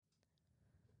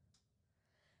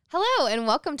Hello, and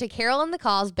welcome to Carol and the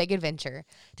Call's Big Adventure.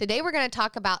 Today we're going to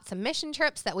talk about some mission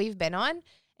trips that we've been on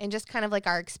and just kind of like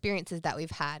our experiences that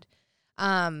we've had.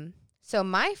 So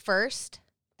my first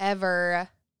ever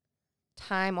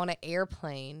time on an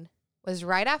airplane was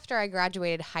right after I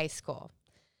graduated high school.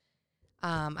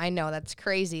 I know that's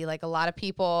crazy. Like a lot of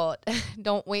people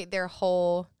don't wait their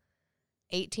whole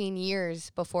 18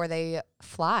 years before they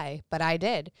fly, but I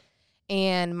did.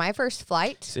 And my first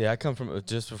flight. See, I come from,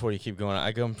 just before you keep going,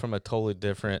 I come from a totally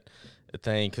different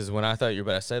thing, because when I thought you were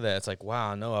about to say that, it's like,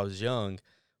 wow, I know I was young,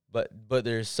 but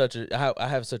there's I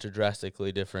have such a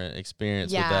drastically different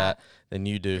experience with that than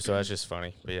you do, so that's just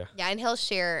funny, but yeah. Yeah, and he'll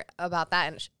share about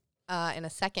that in a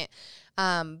second.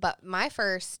 But my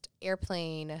first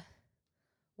airplane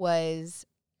was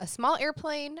a small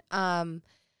airplane,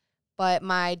 but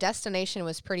my destination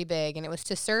was pretty big, and it was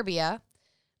to Serbia,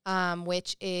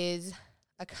 which is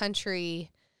a country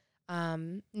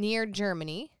near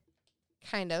Germany,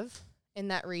 kind of, in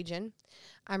that region.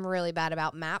 I'm really bad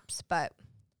about maps, but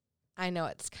I know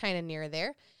it's kind of near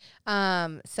there.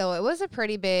 So it was a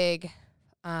pretty big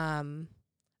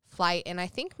flight, and I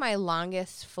think my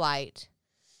longest flight,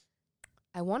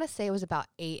 I want to say it was about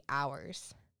 8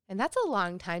 hours. And that's a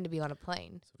long time to be on a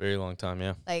plane. It's a very long time,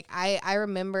 yeah. Like, I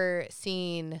remember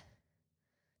seeing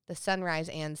the sunrise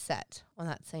and set on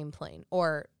that same plane,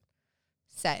 or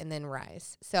set and then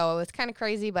rise. So it was kind of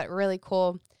crazy, but really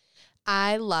cool.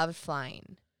 I loved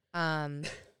flying.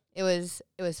 It was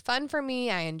fun for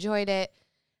me. I enjoyed it.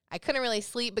 I couldn't really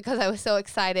sleep because I was so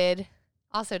excited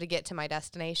also to get to my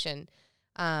destination.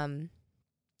 But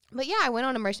yeah, I went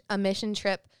on a mission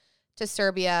trip to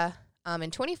Serbia in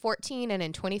 2014 and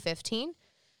in 2015.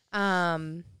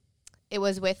 It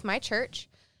was with my church.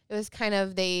 It was kind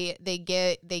of they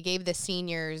gave the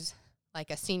seniors like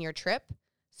a senior trip.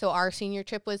 So our senior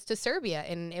trip was to Serbia,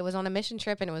 and it was on a mission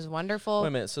trip, and it was wonderful. Wait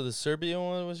a minute, so the Serbia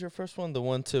one was your first one? The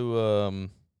one to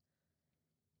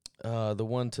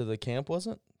the camp,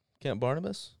 wasn't? Camp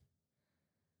Barnabas?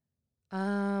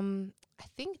 I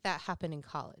think that happened in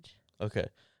college. Okay.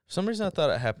 For some reason I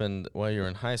thought it happened while you were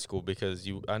in high school, because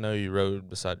I know you rode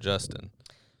beside Justin.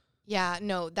 Yeah,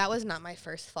 no, that was not my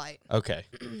first flight. Okay.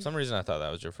 For some reason I thought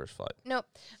that was your first flight. Nope.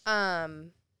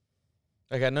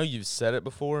 Like, I know you've said it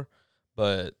before,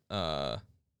 but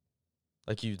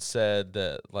like you'd said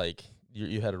that like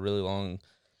you had a really long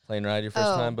plane ride your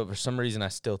first time, but for some reason I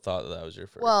still thought that was your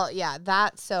first. Well, yeah,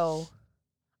 so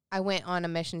I went on a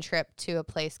mission trip to a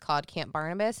place called Camp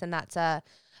Barnabas, and that's a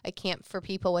camp for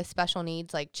people with special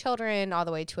needs, like children all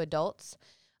the way to adults.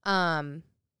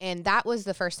 And that was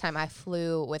the first time I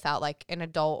flew without like an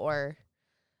adult or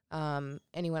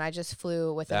anyone. I just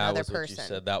flew with another person. That was what you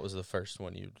said. That was the first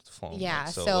one you'd flown. Yeah,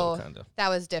 like, so kinda. That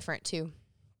was different too.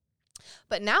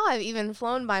 But now I've even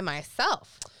flown by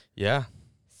myself. Yeah.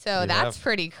 So that's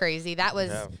pretty crazy. That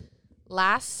was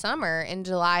last summer in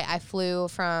July. I flew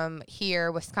from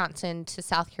here, Wisconsin, to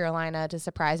South Carolina to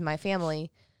surprise my family.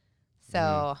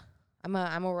 So I'm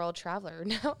a world traveler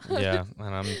now. Yeah,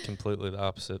 and I'm completely the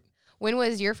opposite. When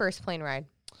was your first plane ride?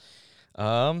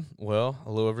 Well, a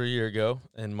little over a year ago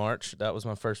in March. That was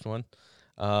my first one.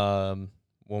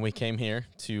 When we came here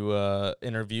to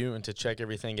interview and to check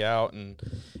everything out and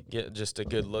get just a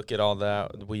good look at all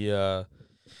that,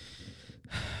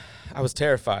 I was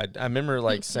terrified. I remember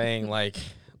like saying like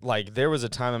there was a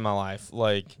time in my life,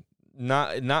 like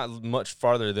not much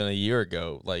farther than a year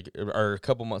ago, like, or a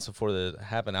couple months before that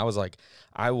happened, I was like,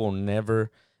 I will never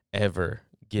ever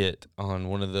get on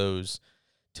one of those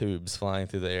tubes flying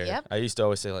through the air. Yep. I used to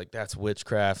always say, like, that's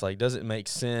witchcraft. Like, doesn't make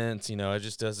sense. You know, it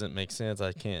just doesn't make sense.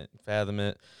 I can't fathom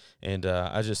it. And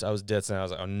I was dead set. I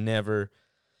was like, I'll never,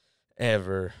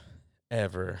 ever,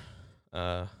 ever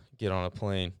get on a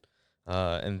plane.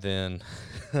 And then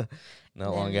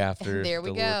not long after, there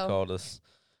we the go. Lord called us.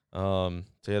 So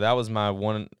yeah, that was my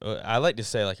one. I like to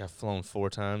say like I've flown 4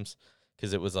 times,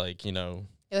 because it was like, you know,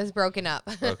 it was broken up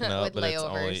with but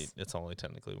layovers. It's only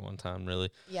technically one time, really.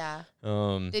 Yeah.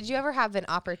 Did you ever have an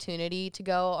opportunity to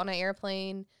go on an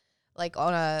airplane, like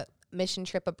on a mission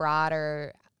trip abroad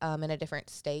or in a different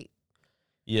state?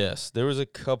 Yes, there was a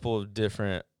couple of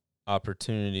different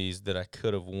opportunities that I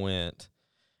could have went,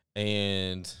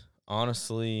 and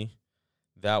honestly,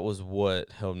 that was what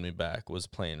held me back, was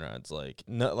plane rides. Like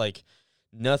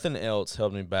nothing else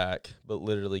held me back but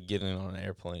literally getting on an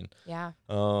airplane. Yeah.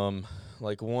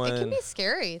 Like one. It can be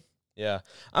scary. Yeah.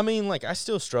 I mean, like, I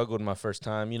still struggled my first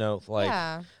time, you know, like,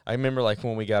 yeah. I remember, like,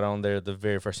 when we got on there the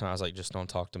very first time, I was like, just don't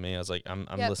talk to me. I was like, I'm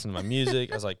listening to my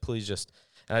music. I was like, please just,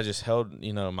 and I just held,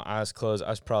 you know, my eyes closed.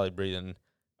 I was probably breathing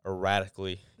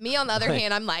erratically. Me, on the other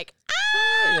hand, I'm like,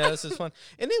 Yeah, this is fun.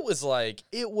 And it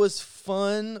was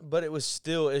fun, but it was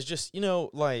still, it's just,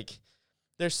 like,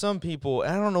 there's some people,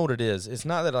 and I don't know what it is. It's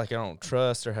not that, like, I don't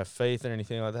trust or have faith or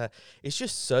anything like that. It's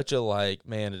just such a, like,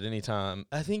 man, at any time.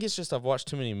 I think it's just I've watched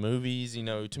too many movies,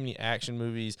 too many action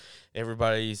movies.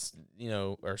 Everybody's,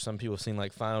 or some people have seen,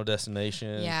 like, Final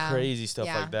Destination, crazy stuff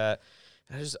like that.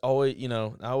 And I just always,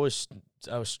 I was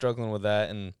struggling with that.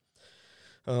 And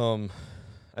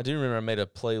I do remember I made a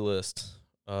playlist,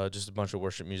 just a bunch of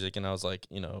worship music, and I was like,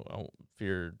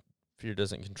 fear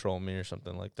doesn't control me or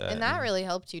something like that. And that really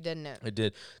helped you, didn't it? It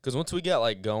did. Because once we got,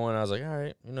 like, going, I was like, all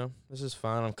right, this is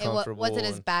fine. I'm comfortable. Was it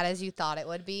as bad as you thought it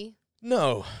would be?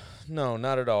 No,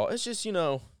 not at all. It's just,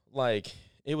 like,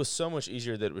 it was so much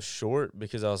easier that it was short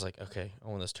because I was like, okay, I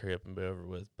want this to hurry up and be over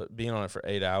with. But being on it for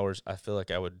 8 hours, I feel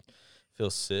like I would feel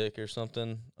sick or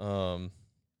something.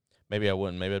 Maybe I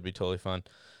wouldn't. Maybe I'd be totally fine.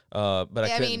 But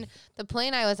I mean, the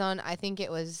plane I was on, I think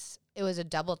it was a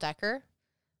double decker.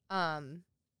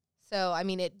 So I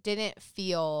mean, it didn't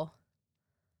feel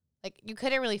like you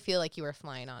couldn't really feel like you were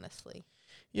flying, honestly.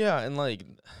 Yeah, and like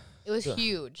it was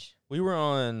huge. We were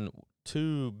on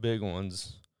 2 big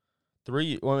ones.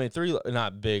 3,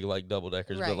 not big like double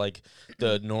deckers, but like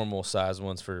the normal size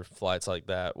ones for flights like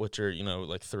that, which are,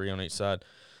 like 3 on each side.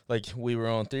 Like we were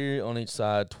on 3 on each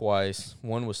side twice.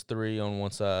 One was 3 on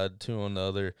one side, 2 on the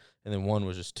other, and then one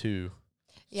was just 2.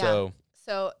 Yeah.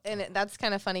 So that's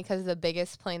kind of funny because the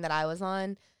biggest plane that I was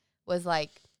on was like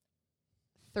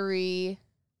 3,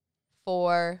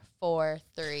 4, 4,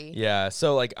 3. Yeah.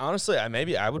 So like honestly, I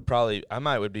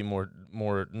would be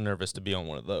more nervous to be on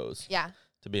one of those. Yeah.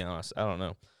 To be honest, I don't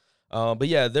know. But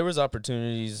yeah, there was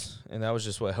opportunities, and that was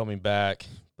just what held me back.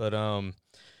 But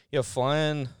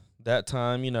flying that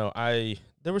time,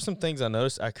 there were some things I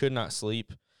noticed. I could not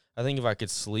sleep. I think if I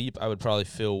could sleep, I would probably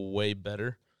feel way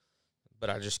better, but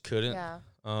I just couldn't. Yeah.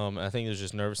 I think there's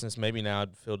just nervousness. Maybe now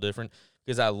I'd feel different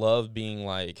because I love being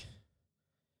like,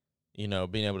 being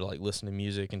able to like listen to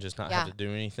music and just not have to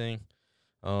do anything.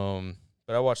 But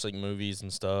I watched like movies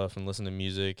and stuff and listen to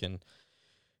music, and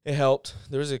it helped.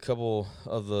 There was a couple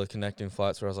of the connecting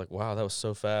flights where I was like, wow, that was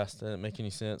so fast. That didn't make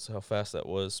any sense how fast that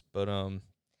was. But,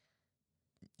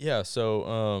 yeah,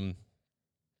 so,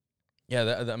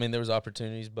 I mean, there was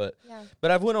opportunities, but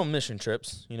I've went on mission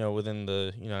trips, within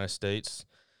the United States,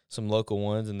 some local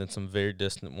ones and then some very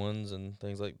distant ones and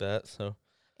things like that. So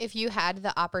if you had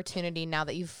the opportunity now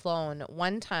that you've flown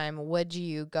one time, would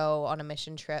you go on a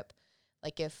mission trip?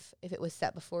 Like if it was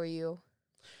set before you?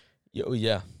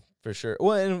 Yeah, for sure.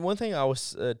 Well, and one thing I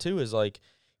was, too, is like,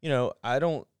 I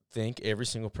don't think every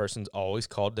single person's always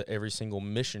called to every single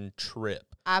mission trip.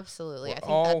 Absolutely. I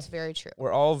think that's very true.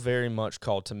 We're all very much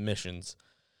called to missions,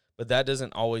 but that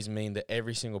doesn't always mean that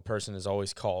every single person is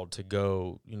always called to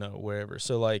go, wherever.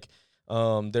 So like,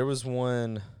 there was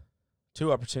 2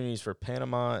 opportunities for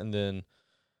Panama and then,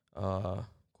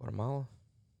 Guatemala,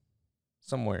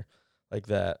 somewhere like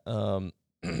that.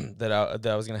 That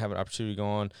I was going to have an opportunity to go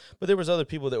on. But there was other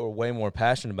people that were way more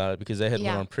passionate about it because they had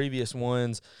went on previous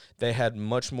ones. They had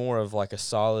much more of like a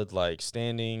solid like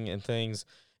standing and things.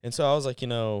 And so I was like,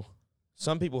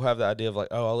 some people have the idea of like,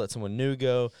 oh, I'll let someone new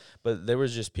go. But there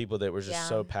was just people that were just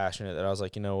so passionate that I was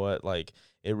like, you know what? Like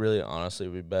it really honestly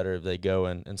would be better if they go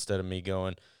instead of me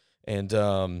going. And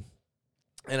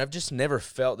I've just never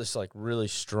felt this like really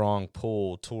strong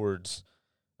pull towards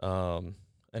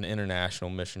an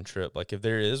international mission trip. Like if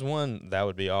there is one, that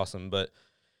would be awesome. But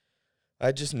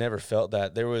I just never felt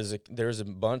that. There was a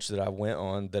bunch that I went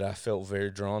on that I felt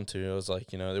very drawn to. I was like,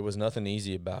 there was nothing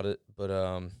easy about it.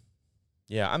 But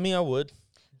yeah, I mean, I would.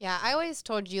 Yeah, I always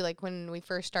told you like when we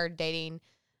first started dating,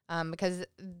 because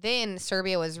then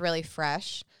Serbia was really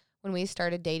fresh when we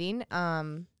started dating.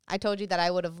 I told you that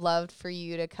I would have loved for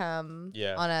you to come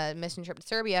on a mission trip to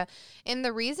Serbia. And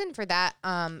the reason for that,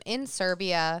 in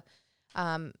Serbia,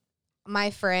 my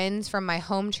friends from my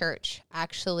home church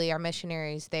actually are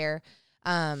missionaries there.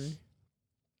 And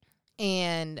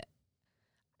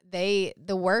the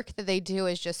work that they do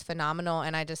is just phenomenal.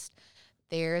 And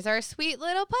there's our sweet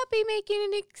little puppy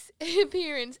making an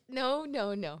appearance. No.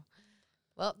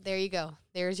 Well, there you go.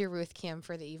 There's your Ruth cam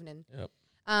for the evening. Yep.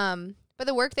 But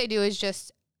the work they do is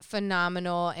just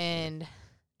phenomenal, and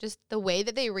just the way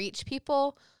that they reach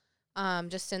people,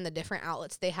 just in the different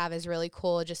outlets they have is really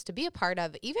cool just to be a part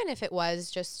of, even if it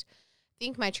was just, I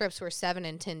think my trips were 7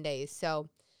 and 10 days. So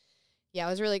yeah, it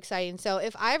was really exciting. So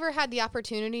if I ever had the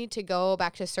opportunity to go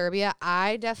back to Serbia,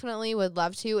 I definitely would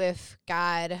love to if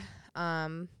God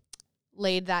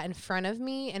laid that in front of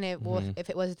me, and if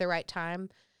it was the right time.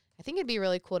 I think it'd be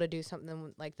really cool to do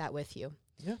something like that with you.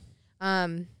 Yeah.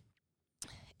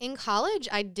 In college,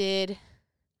 I did.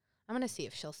 I'm going to see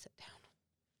if she'll sit down.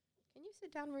 Can you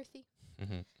sit down, Ruthie?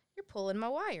 Mm-hmm. You're pulling my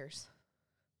wires.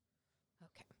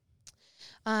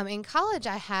 Okay. In college,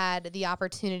 I had the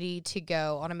opportunity to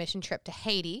go on a mission trip to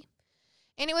Haiti.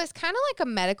 And it was kind of like a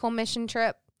medical mission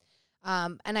trip.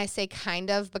 And I say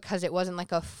kind of because it wasn't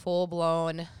like a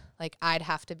full-blown, like I'd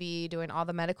have to be doing all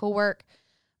the medical work.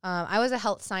 I was a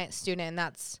health science student, and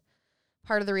that's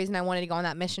part of the reason I wanted to go on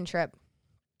that mission trip.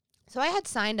 So I had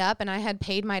signed up, and I had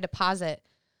paid my deposit.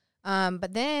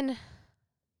 But then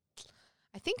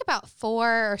I think about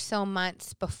 4 or so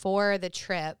months before the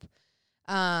trip,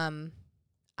 I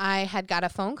had got a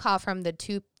phone call from the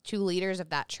two leaders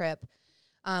of that trip,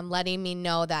 letting me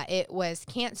know that it was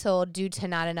canceled due to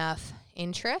not enough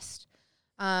interest.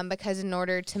 Because in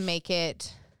order to make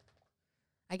it,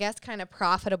 I guess, kind of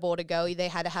profitable to go, they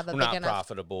had to have a big not enough.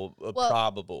 Profitable, Well,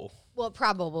 probable. Well,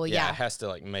 probable, yeah. It has to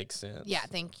like make sense. Yeah,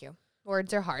 thank you.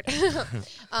 Words are hard.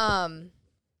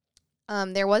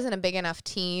 There wasn't a big enough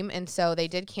team, and so they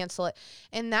did cancel it.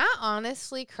 And that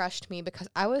honestly crushed me because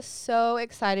I was so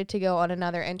excited to go on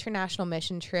another international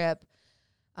mission trip.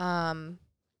 And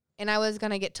I was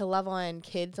going to get to love on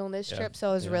kids on this trip, so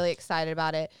I was really excited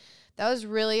about it. That was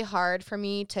really hard for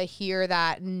me to hear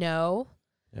that no.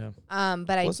 Yeah. But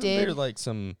Wasn't I did. there like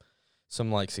some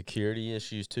like security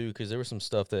issues too? Because there was some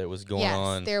stuff that was going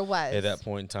on. There was at that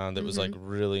point in time that was like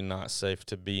really not safe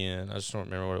to be in. I just don't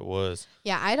remember what it was.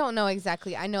 Yeah, I don't know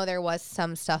exactly. I know there was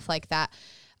some stuff like that,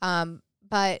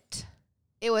 but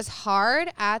it was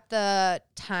hard at the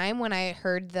time when I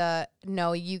heard the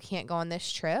no, you can't go on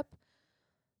this trip.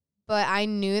 But I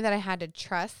knew that I had to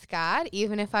trust God,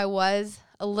 even if I was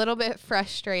a little bit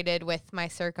frustrated with my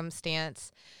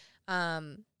circumstance.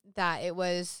 That it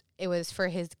was for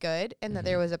His good, and that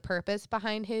there was a purpose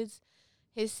behind His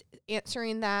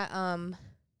answering that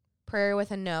prayer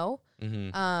with a no.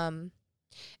 Mm-hmm.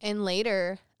 And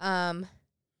later,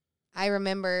 I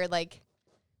remember like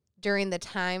during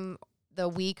the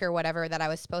week or whatever that I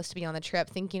was supposed to be on the trip,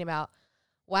 thinking about,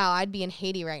 wow, I'd be in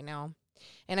Haiti right now.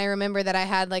 And I remember that I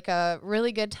had like a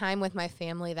really good time with my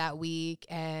family that week,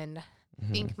 and I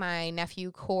think my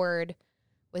nephew Cord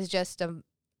was just a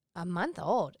month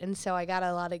old, and so I got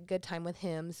a lot of good time with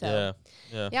him. So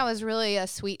yeah, it was really a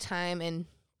sweet time, and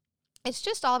it's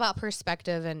just all about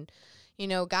perspective. And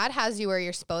God has you where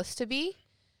you're supposed to be,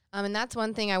 and that's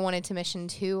one thing I wanted to mention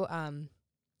too.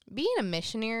 Being a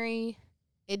missionary,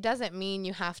 it doesn't mean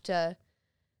you have to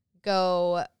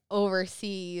go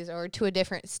overseas or to a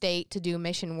different state to do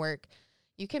mission work.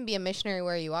 You can be a missionary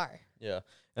where you are. Yeah,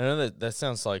 I know that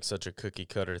sounds like such a cookie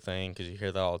cutter thing because you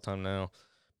hear that all the time now.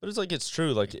 But it's like, it's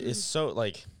true. Like, it's so,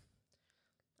 like,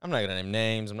 I'm not going to name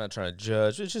names. I'm not trying to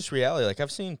judge. It's just reality. Like,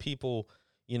 I've seen people,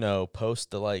 post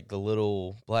the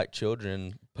little black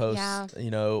children post,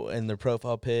 in their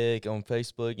profile pic on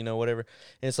Facebook, whatever.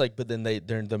 And it's like, but then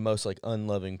they're the most, like,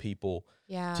 unloving people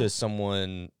to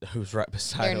someone who's right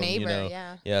beside their them.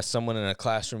 neighbor, Yeah, someone in a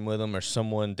classroom with them or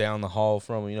someone down the hall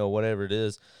from them, whatever it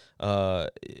is.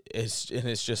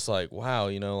 It's just like, wow,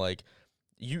 like,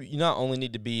 You not only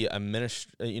need to be a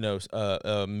missionary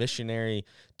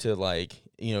to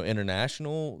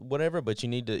international whatever, but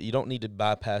you don't need to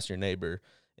bypass your neighbor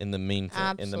in the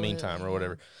meantime or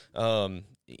whatever.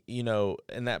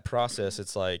 In that process,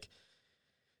 it's like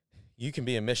you can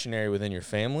be a missionary within your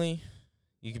family,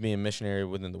 you can be a missionary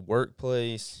within the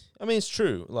workplace. I mean, it's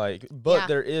true, but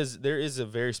there is a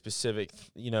very specific,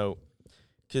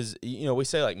 because, we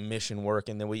say, like, mission work,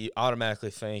 and then we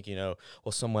automatically think,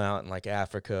 someone out in, like,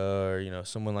 Africa or,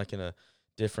 someone, like, in a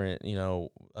different, in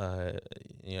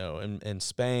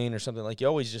Spain or something. Like, you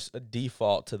always just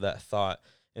default to that thought.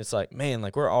 And it's like, man,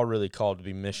 like, we're all really called to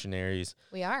be missionaries.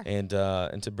 We are. And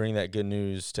to bring that good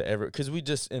news to because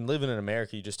in living in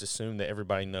America, you just assume that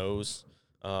everybody knows,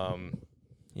 the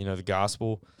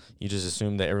gospel. You just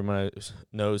assume that everybody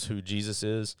knows who Jesus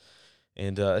is.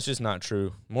 And it's just not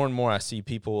true. More and more I see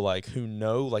people who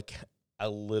know a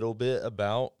little bit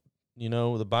about,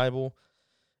 the Bible,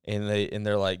 and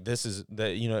they're like, this is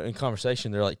that, in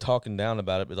conversation they're talking down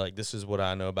about it, but this is what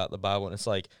I know about the Bible. And it's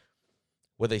like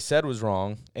what they said was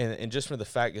wrong, and just for the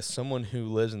fact that someone who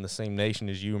lives in the same nation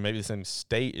as you, or maybe the same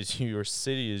state as you, or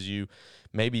city as you,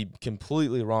 may be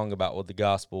completely wrong about what the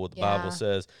gospel, what the Bible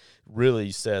says,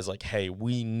 really says hey,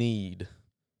 we need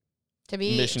to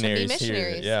be missionaries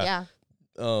here. Yeah.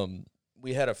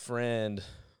 We had a friend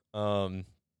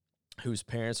whose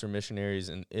parents are missionaries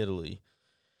in Italy,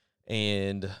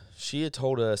 and she had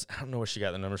told us, I don't know where she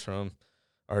got the numbers from,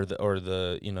 or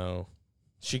the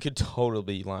She could totally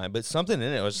be lying, but something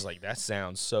in it was just like, that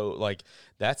sounds so, like,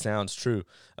 that sounds true.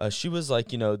 She was like,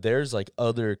 there's like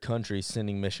other countries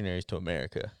sending missionaries to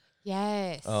America.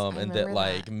 Yes, I And that remember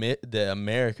like that. the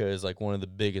America is like one of the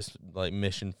biggest like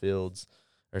mission fields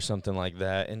or something like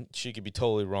that. And she could be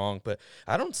totally wrong, but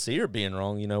I don't see her being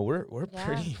wrong. We're a Yeah.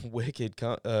 pretty wicked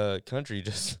country,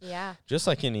 just Yeah.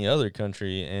 like any other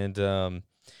country. And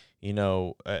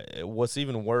what's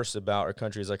even worse about our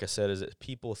country is, like I said, is that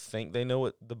people think they know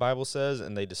what the Bible says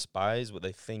and they despise what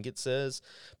they think it says,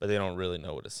 but they don't really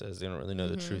know what it says. They don't really know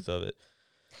the truth of it.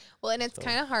 Well, and it's So-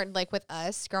 kind of hard, like with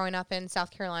us growing up in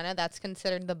South Carolina, that's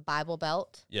considered the Bible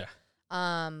Belt. Yeah.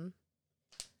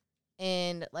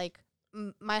 And like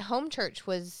my home church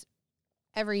was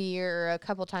every year or a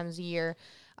couple times a year,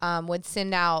 would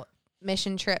send out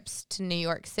mission trips to New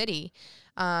York City,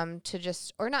 to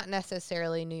just, or not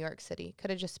necessarily New York City, could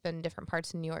have just been different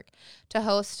parts of New York, to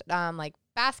host like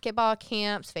basketball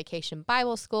camps, vacation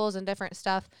Bible schools, and different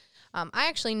stuff. I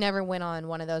actually never went on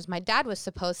one of those. My dad was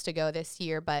supposed to go this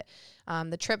year, but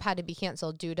the trip had to be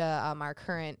canceled due to our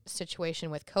current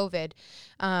situation with COVID.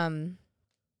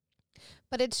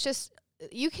 But it's just,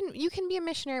 you can be a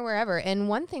missionary wherever. And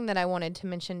one thing that I wanted to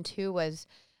mention too was,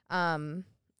 and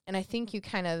I think you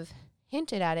kind of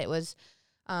hinted at it, was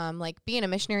like being a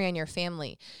missionary in your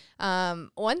family.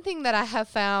 One thing that I have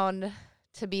found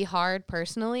to be hard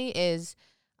personally is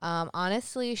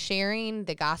honestly sharing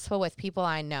the gospel with people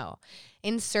I know.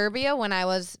 In Serbia, when I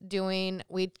was doing,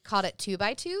 we called it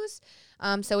 2x2s.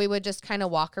 So we would just kind of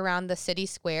walk around the city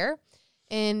square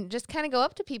and just kind of go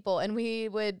up to people, and we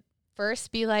would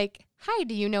first be like, "Hi,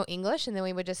 do you know English?" And then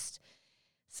we would just,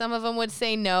 some of them would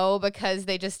say no because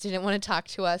they just didn't want to talk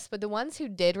to us. But the ones who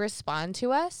did respond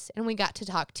to us and we got to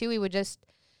talk to, we would just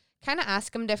kind of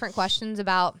ask them different questions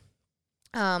about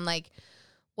like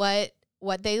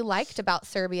what they liked about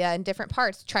Serbia and different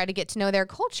parts, try to get to know their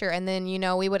culture. And then,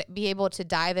 we would be able to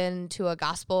dive into a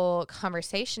gospel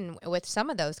conversation with some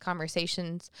of those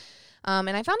conversations. And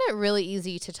I found it really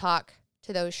easy to talk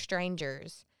to those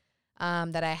strangers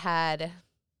that I had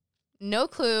no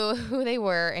clue who they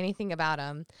were, anything about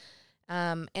them.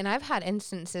 And I've had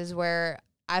instances where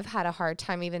I've had a hard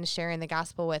time even sharing the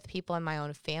gospel with people in my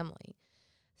own family.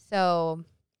 So,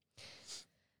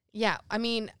 yeah, I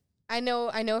mean, I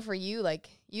know for you, like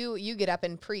you get up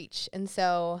and preach. And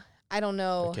so I don't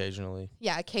know. Occasionally.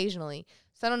 Yeah, occasionally.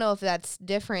 So I don't know if that's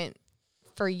different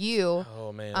for you.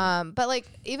 Oh, man. But like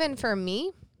even for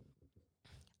me,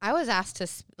 I was asked to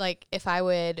if I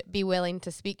would be willing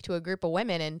to speak to a group of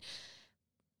women, and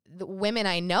the women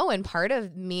I know, and part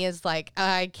of me is like,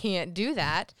 I can't do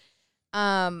that.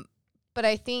 But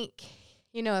I think,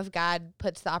 if God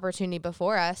puts the opportunity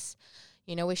before us,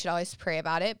 we should always pray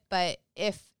about it. But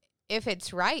if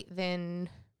it's right, then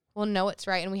we'll know it's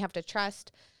right, and we have to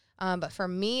trust. But for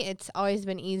me, it's always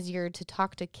been easier to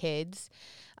talk to kids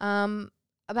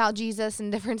about Jesus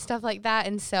and different stuff like that.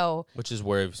 And so, which is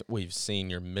where we've seen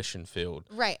your mission field,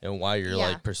 right? And why you're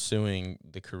like pursuing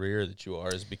the career that you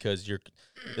are, is because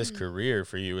this career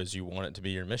for you is you want it to be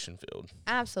your mission field.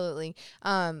 Absolutely.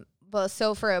 But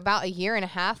so for about a year and a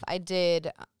half,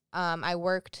 I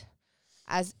worked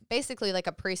as basically like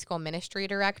a preschool ministry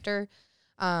director.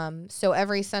 So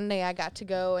every Sunday I got to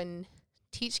go and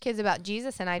teach kids about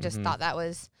Jesus, and I just thought that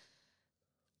was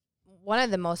one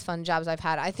of the most fun jobs I've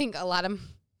had. I think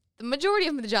the majority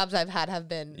of the jobs I've had have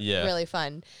been really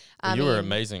fun. Well, you were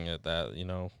amazing at that.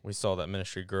 We saw that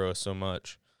ministry grow so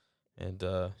much, and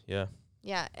yeah.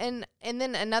 Yeah, and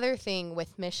then another thing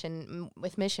with mission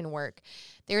work,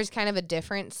 there's kind of a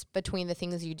difference between the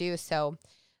things you do. So,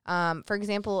 for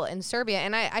example, in Serbia,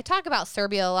 and I talk about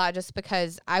Serbia a lot just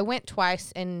because I went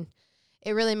twice, and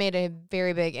it really made a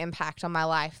very big impact on my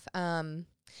life.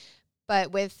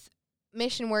 But with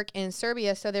mission work in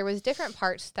Serbia, so there was different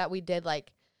parts that we did.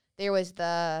 Like there was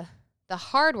the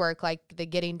hard work, like the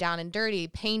getting down and dirty,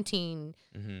 painting,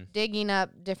 digging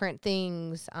up different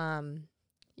things,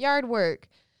 yard work.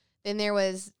 Then there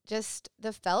was just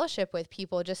the fellowship with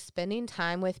people, just spending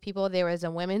time with people. There was a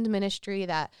women's ministry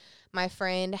that my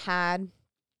friend had,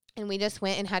 and we just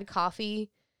went and had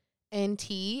coffee and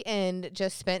tea and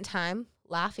just spent time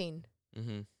laughing.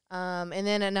 And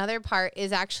then another part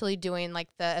is actually doing like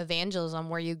the evangelism,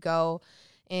 where you go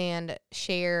and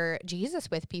share Jesus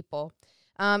with people.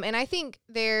 And I think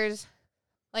there's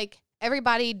like,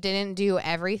 everybody didn't do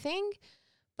everything,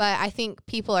 but I think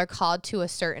people are called to a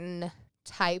certain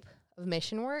type of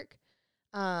mission work.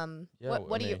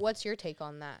 What's your take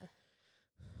on that?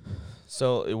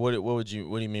 So what do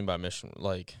you mean by mission?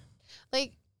 Like,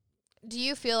 do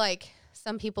you feel like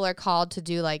some people are called to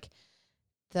do like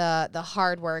the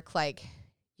hard work, like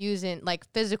using like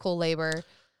physical labor.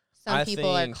 Some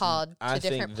people are called to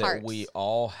different parts. I think that we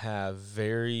all have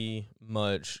very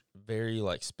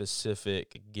like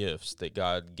specific gifts that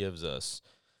God gives us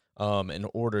in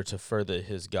order to further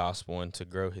his gospel and to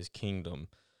grow his kingdom.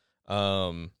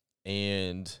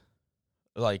 And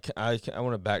like I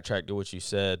want to backtrack to what you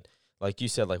said. Like you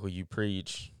said, like when you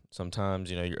preach,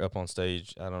 sometimes, you're up on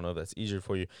stage. I don't know if that's easier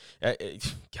for you.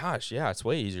 Gosh, yeah, it's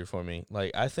way easier for me.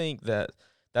 Like I think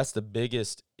that's the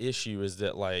biggest issue is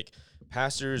that like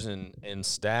pastors and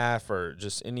staff or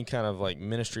just any kind of like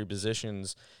ministry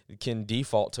positions can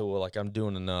default to, well, like I'm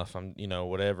doing enough, I'm,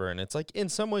 whatever. And it's like in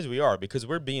some ways we are, because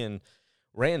we're being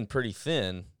ran pretty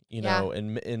thin,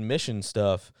 in mission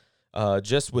stuff,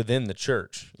 just within the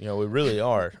church. We really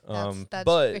are. That's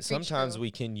but sometimes true.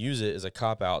 we can use it as a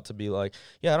cop out to be like,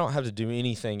 yeah, I don't have to do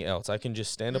anything else. I can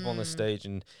just stand up on the stage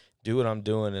and do what I'm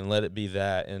doing and let it be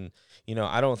that. And,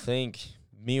 I don't think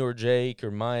me or Jake or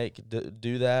Mike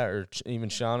do that, or even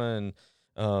Shauna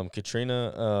and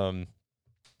Katrina.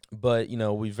 But,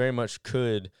 we very much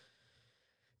could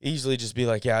easily just be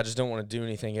like, yeah, I just don't want to do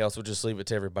anything else. We'll just leave it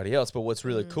to everybody else. But what's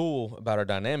really cool about our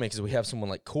dynamic is we have someone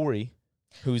like Corey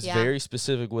who's very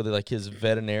specific with like his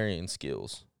veterinarian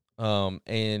skills.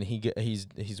 And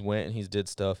he's went and he's did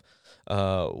stuff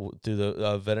through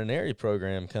the veterinary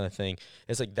program kind of thing.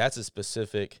 It's like that's a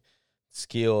specific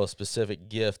skill, a specific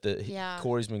gift that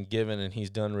Corey's been given, and he's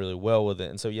done really well with it.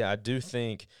 And so, yeah, I do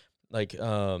think like,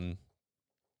 oh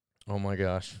my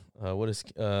gosh, what is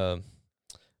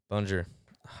Bunger?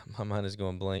 My mind is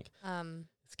going blank.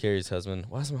 It's Carrie's husband.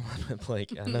 Why is my mind went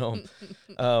blank? I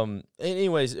know.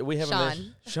 Anyways, we have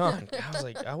Sean. I was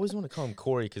like, I always want to call him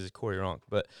Corey because it's Corey Ronk,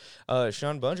 but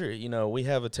Sean Bunger. We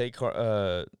have a Take Heart.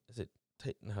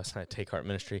 No, it's not Take Heart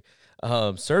Ministry.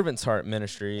 Servant's Heart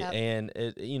Ministry, and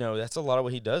it, that's a lot of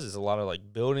what he does. Is a lot of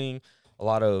like building, a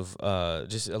lot of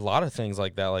just a lot of things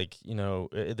like that. Like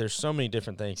there's so many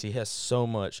different things. He has so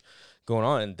much going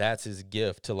on, and that's his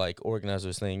gift to like organize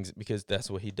those things because that's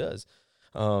what he does.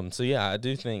 So yeah, I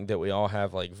do think that we all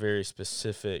have like very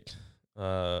specific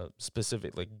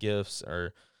like gifts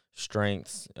or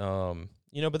strengths. But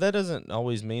that doesn't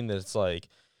always mean that it's like,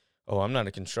 oh, I'm not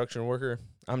a construction worker,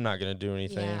 I'm not gonna do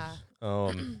anything. Yeah.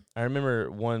 I remember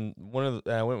I went with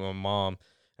my mom,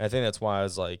 and I think that's why I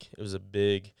was like, it was a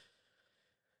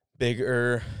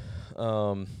bigger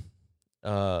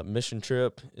mission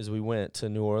trip. Is we went to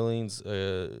New Orleans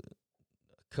a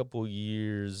couple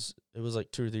years. It was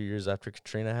like 2 or 3 years after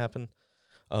Katrina happened.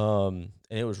 And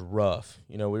it was rough.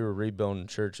 We were rebuilding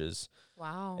churches.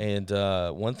 Wow. And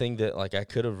one thing that like I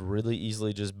could have really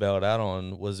easily just bailed out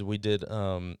on was we did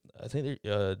I think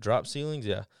drop ceilings,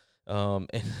 yeah.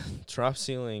 And drop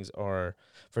ceilings are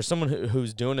for someone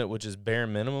who's doing it, which is bare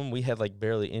minimum. We had like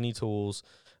barely any tools,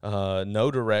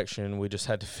 no direction. We just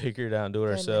had to figure it out and do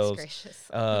it ourselves. Gracious.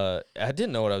 I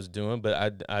didn't know what I was doing, but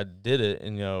I did it,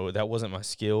 and that wasn't my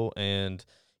skill. And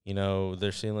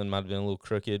their ceiling might have been a little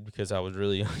crooked because I was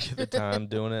really young at the time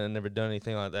doing it and never done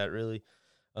anything like that really.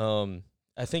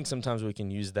 I think sometimes we can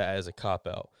use that as a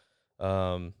cop-out.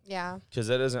 Yeah. Because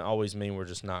that doesn't always mean we're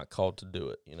just not called to do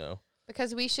it,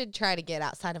 Because we should try to get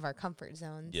outside of our comfort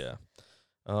zones. Yeah.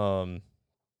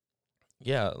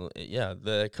 Yeah,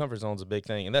 the comfort zone's a big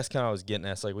thing. And that's kind of what I was getting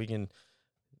at. It's like we can,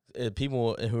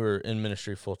 people who are in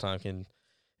ministry full-time it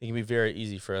can be very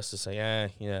easy for us to say,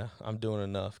 yeah, I'm doing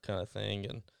enough kind of thing.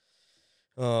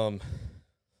 And,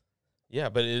 yeah,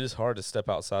 but it is hard to step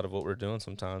outside of what we're doing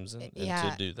sometimes and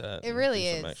to do that. It really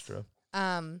is. Extra.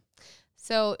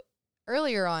 So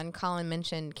earlier on, Colin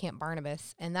mentioned Camp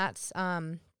Barnabas, and that's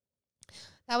that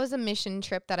was a mission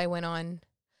trip that I went on.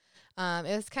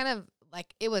 It was kind of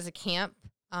like it was a camp,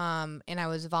 and I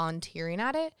was volunteering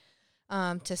at it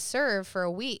to serve for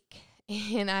a week,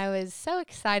 and I was so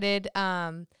excited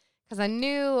because I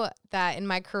knew that in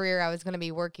my career I was going to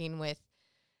be working with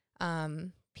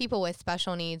people with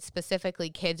special needs, specifically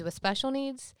kids with special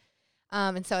needs.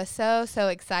 And so I was so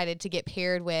excited to get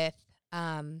paired with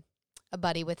a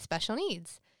buddy with special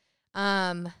needs.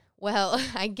 Well,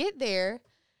 I get there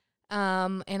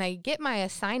and I get my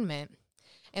assignment,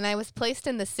 and I was placed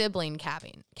in the sibling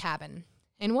cabin.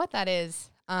 And what that is,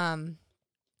 Camp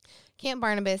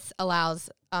Barnabas allows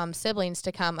siblings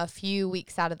to come a few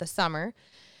weeks out of the summer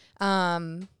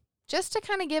just to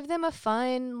kind of give them a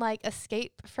fun, like,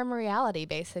 escape from reality,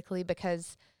 basically,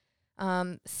 because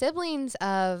siblings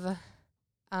of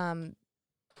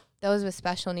those with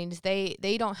special needs,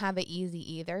 they don't have it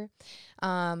easy either.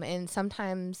 And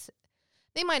sometimes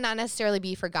they might not necessarily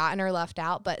be forgotten or left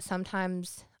out, but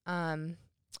sometimes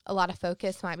a lot of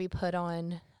focus might be put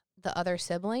on the other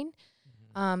sibling.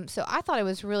 So I thought it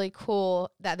was really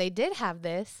cool that they did have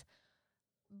this,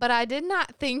 but I did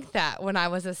not think that when I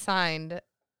was assigned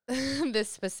this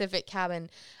specific cabin.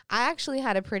 I actually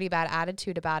had a pretty bad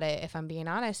attitude about it, if I'm being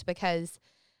honest, because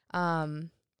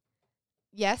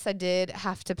yes, I did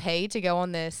have to pay to go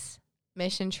on this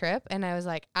mission trip, and I was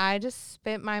like, I just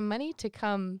spent my money to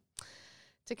come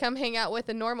hang out with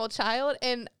a normal child.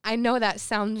 And I know that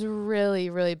sounds really,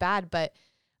 really bad, but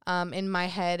in my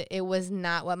head, it was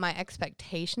not what my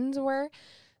expectations were.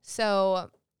 So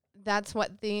that's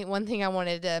one thing I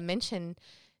wanted to mention.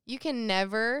 You can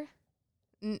never,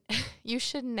 you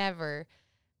should never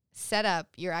set up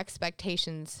your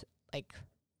expectations like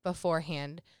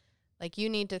beforehand. Like, you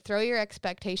need to throw your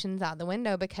expectations out the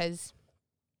window, because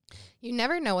you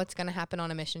never know what's going to happen on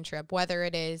a mission trip, whether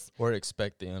it is... Or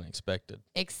expect the unexpected.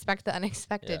 Expect the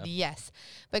unexpected, Yeah. yes.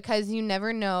 Because you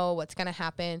never know what's going to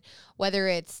happen, whether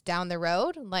it's down the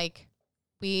road. Like,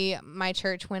 my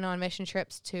church went on mission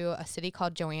trips to a city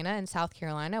called Joanna in South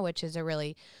Carolina, which is a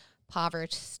really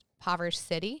impoverished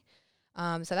city.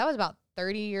 So that was about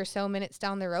 30 or so minutes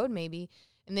down the road, maybe.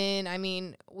 And then, I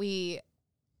mean,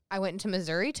 I went into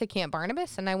Missouri to Camp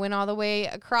Barnabas, and I went all the way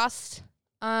across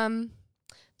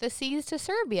the seas to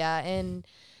Serbia. And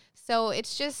so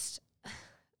it's just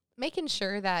making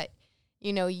sure that,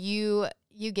 you know, you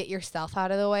get yourself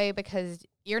out of the way, because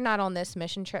you're not on this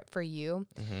mission trip for you.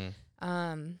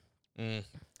 That's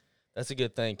a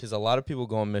good thing, because a lot of people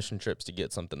go on mission trips to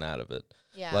get something out of it.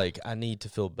 Yeah. Like, I need to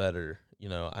feel better. You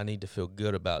know, I need to feel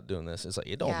good about doing this. It's like,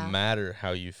 it don't matter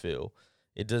how you feel.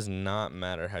 It does not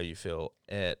matter how you feel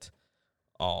at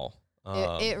all.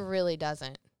 It really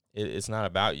doesn't. It's not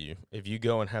about you. If you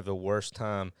go and have the worst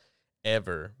time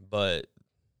ever, but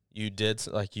you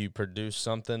produced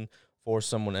something for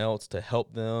someone else to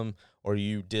help them, or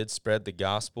you did spread the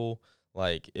gospel,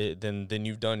 then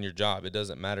you've done your job. It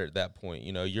doesn't matter at that point.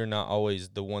 You know, you're not always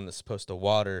the one that's supposed to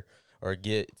water or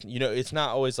it's not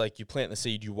always like you plant the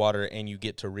seed, you water it, and you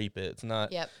get to reap it. It's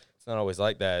not. Yep. It's not always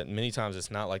like that. Many times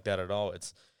it's not like that at all.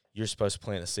 It's you're supposed to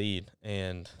plant a seed,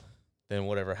 and then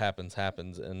whatever happens,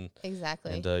 and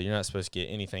exactly. And you're not supposed to get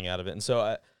anything out of it. And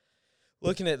so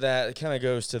looking at that, it kind of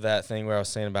goes to that thing where I was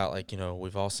saying about, like, you know,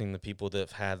 we've all seen the people that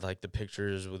have had like the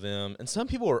pictures with them, and some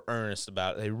people are earnest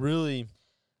about it. They really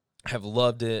have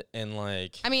loved it, and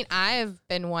like, I mean, I've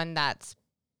been one that's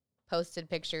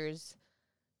posted pictures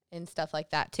and stuff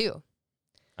like that too.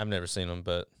 I've never seen them,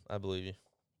 but I believe you.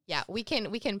 Yeah, we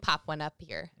can pop one up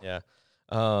here. Yeah.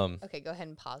 Okay, go ahead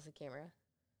and pause the camera.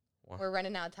 What? We're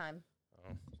running out of time.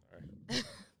 Oh, sorry.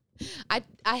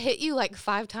 I hit you like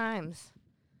 5 times.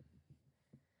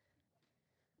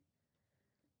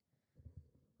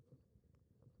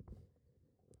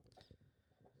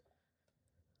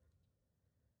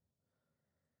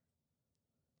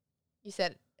 You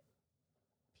said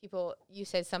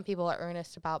some people are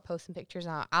earnest about posting pictures.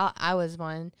 I was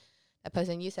one that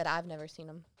posted, and you said I've never seen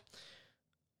them.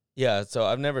 Yeah, so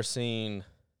I've never seen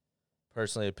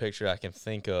personally a picture I can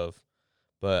think of,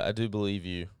 but I do believe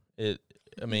you. I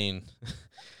mean,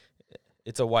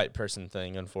 it's a white person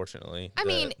thing, unfortunately. I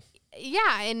mean,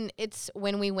 yeah, and it's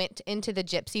when we went into the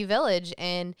Gypsy Village,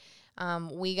 and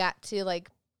we got to like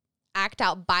act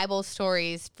out Bible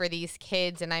stories for these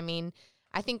kids. And I mean,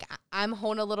 I think I'm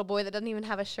holding a little boy that doesn't even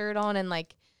have a shirt on, and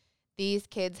like these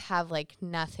kids have like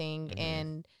nothing. Mm-hmm.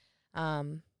 And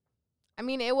I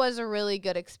mean, it was a really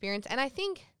good experience, and I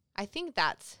think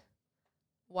that's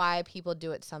why people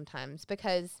do it sometimes,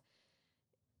 because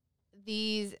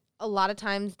a lot of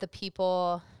times the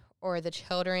people or the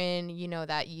children, you know,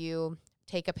 that you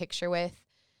take a picture with,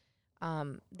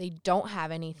 they don't have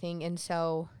anything. And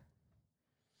so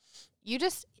you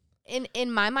just,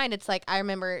 in my mind, it's like, I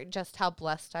remember just how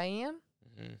blessed I am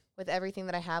with everything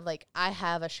that I have. Like, I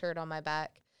have a shirt on my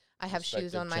back. I have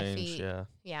shoes on my feet.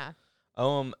 Yeah.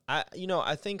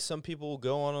 I think some people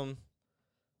go on them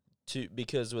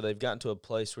because they've gotten to a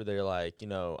place where they're like, you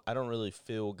know, I don't really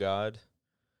feel God.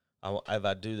 If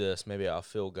I do this, maybe I'll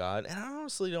feel God. And I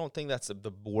honestly don't think that's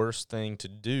the worst thing to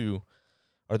do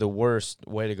or the worst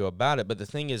way to go about it. But the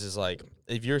thing is like,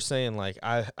 if you're saying like,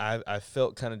 I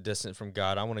felt kind of distant from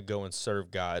God, I want to go and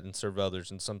serve God and serve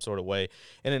others in some sort of way,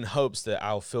 and in hopes that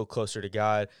I'll feel closer to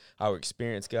God, I'll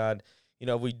experience God. You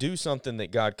know, if we do something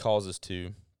that God calls us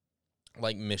to,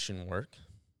 like mission work,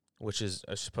 which is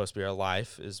supposed to be our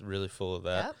life, is really full of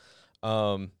that.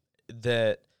 Yep.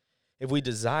 That if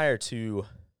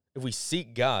we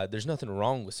seek God, there's nothing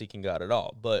wrong with seeking God at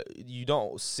all. But you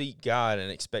don't seek God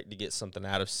and expect to get something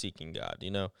out of seeking God.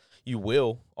 You know, you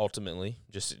will ultimately,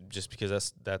 just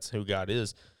because that's who God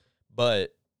is.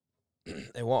 But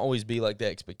it won't always be like the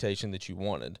expectation that you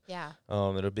wanted. Yeah.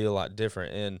 It'll be a lot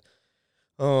different.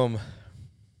 And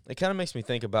it kind of makes me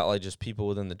think about like just people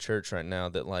within the church right now,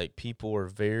 that like people are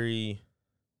very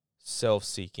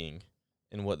self-seeking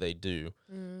in what they do.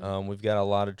 We've got a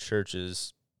lot of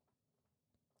churches,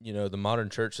 the modern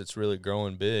church that's really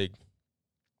growing big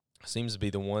seems to be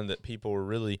the one that people are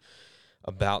really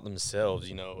about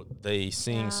themselves. They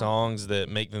sing songs that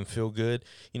make them feel good.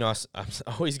 I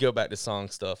always go back to song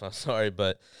stuff. I'm sorry,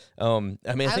 but I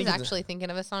was actually thinking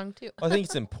of a song too. I think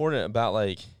it's important about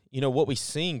like, what we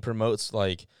sing promotes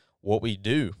like what we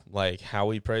do, like how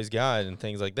we praise God and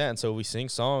things like that. And so we sing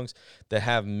songs that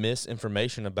have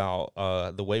misinformation about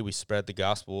the way we spread the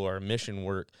gospel or mission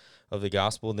work of the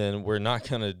gospel, then we're not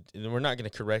gonna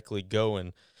correctly go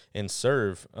and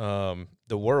serve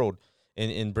the world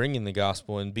in bringing the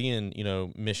gospel and being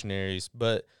missionaries.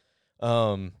 But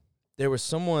there was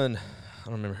someone, I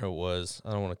don't remember who it was,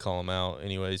 I don't want to call them out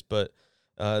anyways, but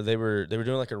they were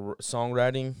doing like a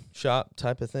songwriting shop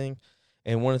type of thing.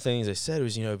 And one of the things they said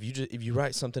was, if you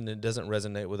write something that doesn't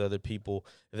resonate with other people,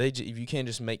 if you can't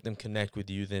just make them connect with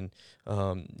you, then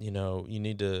you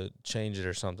need to change it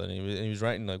or something. And he was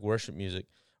writing like worship music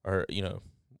or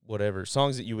whatever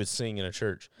songs that you would sing in a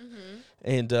church.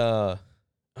 And I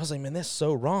was like, man, that's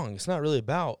so wrong. It's not really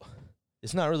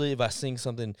if I sing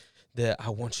something that I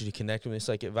want you to connect with me. It's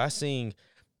like if I sing,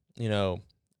 I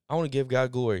want to give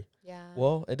God glory. Yeah.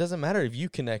 Well, it doesn't matter if you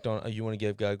connect on you want to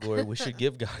give God glory. We should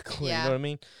give God glory. Yeah. You know what I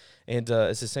mean? And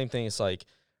it's the same thing. It's like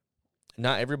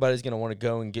not everybody's going to want to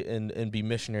go and get and be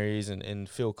missionaries and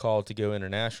feel called to go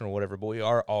international or whatever, but we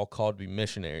are all called to be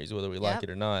missionaries, whether we like it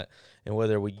or not. And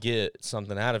whether we get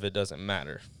something out of it doesn't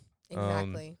matter.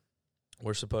 Exactly.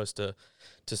 We're supposed to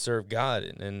serve God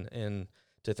and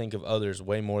to think of others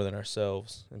way more than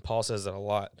ourselves. And Paul says that a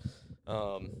lot.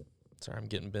 Sorry, I'm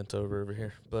getting bent over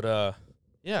here. But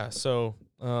yeah, so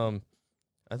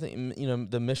I think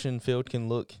the mission field can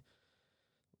look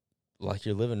like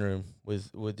your living room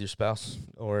with your spouse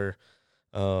or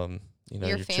your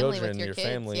family, children, with your your kids,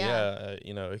 family. yeah.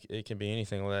 It can be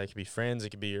anything like that. It could be friends.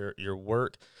 It could be your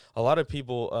work. A lot of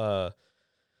people.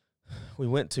 We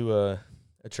went to a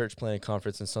church planting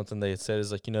conference, and something they had said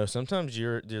is like, sometimes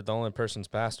you're the only person's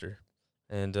pastor.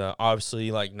 And obviously,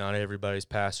 like, not everybody's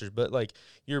pastors, but, like,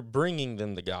 you're bringing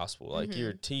them the gospel. Like,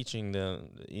 you're teaching them,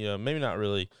 maybe not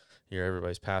really you're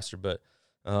everybody's pastor, but,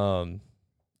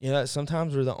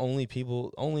 sometimes we're the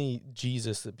only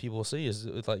Jesus that people see is,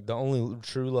 like, the only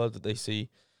true love that they see.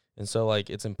 And so, like,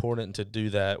 it's important to do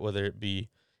that, whether it be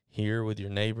here with your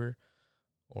neighbor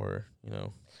or,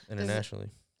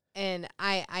 internationally. And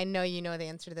I know you know the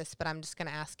answer to this, but I'm just going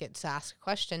to ask a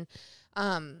question.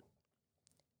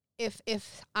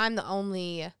 If I'm the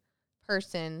only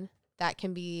person that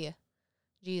can be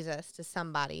Jesus to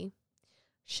somebody,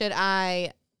 should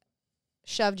I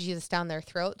shove Jesus down their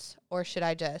throats, or should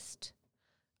I just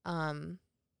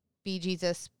be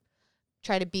Jesus,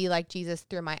 try to be like Jesus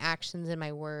through my actions and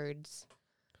my words,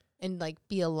 and like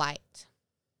be a light?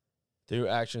 Through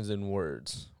actions and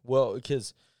words. Well,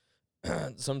 because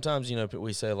sometimes,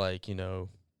 we say like,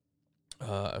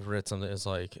 I've read something that's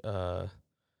like,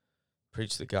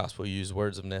 preach the gospel, use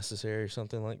words of necessary or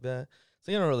something like that.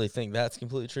 So I don't really think that's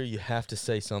completely true. You have to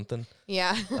say something.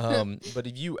 Yeah. But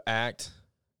if you act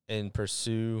and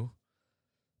pursue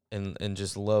and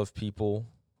just love people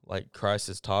like Christ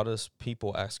has taught us,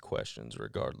 people ask questions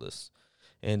regardless.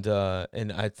 And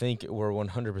I think we're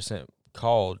 100%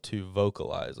 called to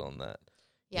vocalize on that.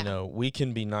 Yeah. We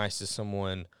can be nice to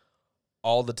someone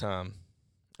all the time.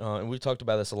 And we've talked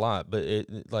about this a lot, but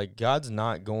like God's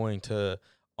not going to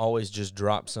always just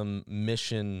drop some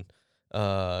mission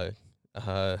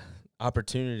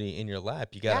opportunity in your lap.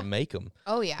 You got to make them.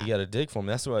 Oh, yeah. You got to dig for them.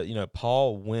 That's why,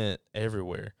 Paul went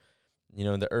everywhere.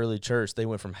 In the early church, they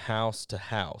went from house to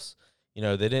house.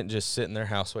 They didn't just sit in their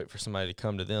house, wait for somebody to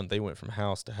come to them. They went from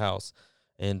house to house.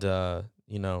 And,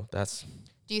 that's...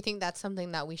 Do you think that's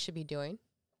something that we should be doing?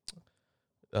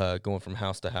 Going from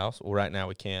house to house? Well, right now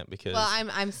we can't because... Well,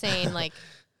 I'm saying like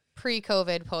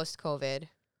pre-COVID, post-COVID.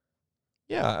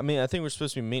 Yeah, I mean, I think we're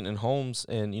supposed to be meeting in homes,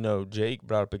 and, Jake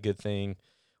brought up a good thing.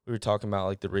 We were talking about,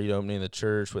 like, the reopening of the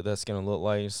church, what that's going to look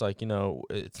like. It's like,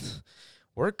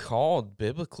 we're called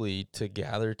biblically to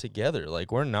gather together.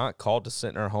 Like, we're not called to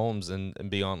sit in our homes and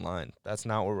be online. That's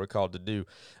not what we're called to do.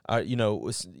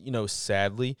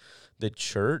 Sadly, the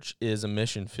church is a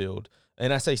mission field.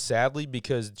 And I say sadly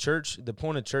because the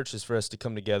point of church is for us to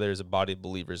come together as a body of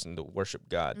believers and to worship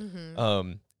God.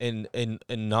 Mm-hmm. And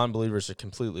non-believers are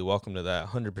completely welcome to that,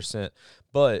 100%.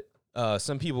 But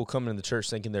some people come into the church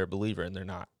thinking they're a believer, and they're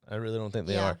not. I really don't think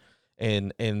they are.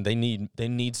 and they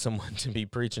need someone to be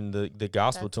preaching the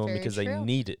gospel That's to them very because they true.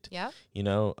 need it. Yep. You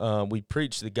know, we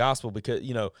preach the gospel because,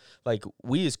 you know, like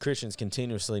we as Christians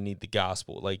continuously need the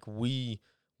gospel. Like we're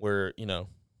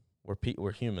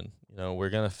human. You know, we're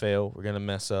gonna fail. We're gonna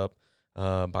mess up.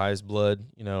 By His blood,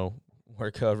 you know,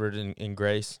 we're covered in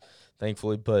grace,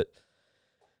 thankfully. But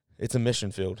it's a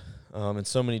mission field, in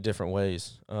so many different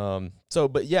ways.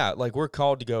 But yeah, like we're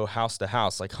called to go house to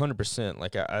house, like 100%.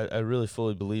 Like I really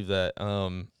fully believe that.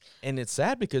 And it's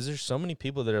sad because there's so many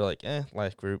people that are like,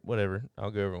 life group, whatever.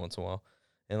 I'll go every once in a while,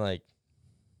 and like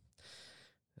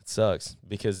it sucks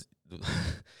because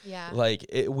Yeah. like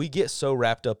we get so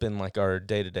wrapped up in like our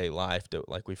day-to-day life that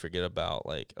like we forget about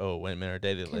like, oh wait a minute, our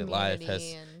day-to-day life has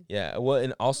Community and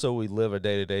and also we live a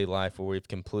day-to-day life where we've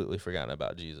completely forgotten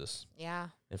about Jesus yeah.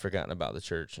 and forgotten about the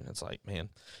church. And it's like, man,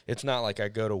 it's not like I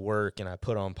go to work and I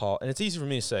put on Paul, and it's easy for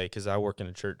me to say because I work in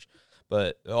a church,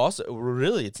 but also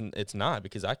really it's not,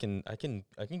 because I can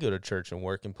go to church and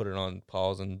work and put it on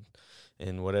pause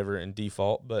and whatever and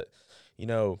default. But you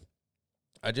know,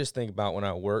 I just think about when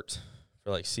I worked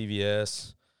for like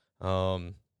CVS.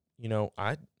 You know,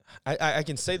 I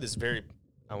can say this very,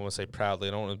 I want to say proudly.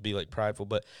 I don't want to be like prideful,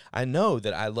 but I know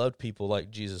that I loved people like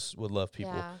Jesus would love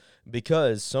people, Yeah.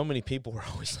 because so many people were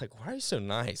always like, "Why are you so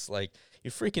nice? Like,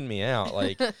 you're freaking me out."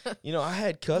 Like, you know, I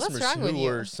had customers wrong with who you?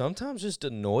 were sometimes just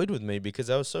annoyed with me because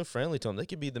I was so friendly to them. They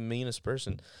could be the meanest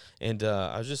person, and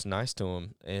I was just nice to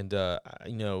them. And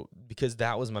you know, because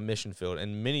that was my mission field.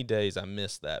 And many days I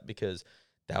missed that because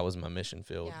that was my mission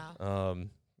field. Yeah.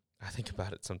 I think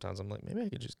about it sometimes. I'm like, maybe I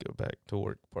could just go back to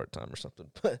work part time or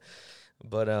something.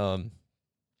 But I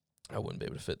wouldn't be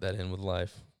able to fit that in with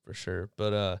life for sure.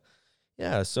 But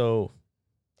yeah, so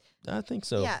I think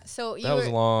so. Yeah. So you That was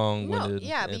were, long no, winded.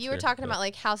 yeah, but you were talking about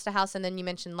like house to house, and then you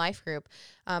mentioned life group.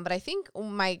 But I think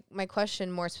my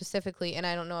question more specifically, and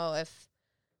I don't know if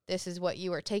this is what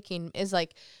you were taking, is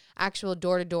like actual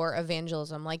door to door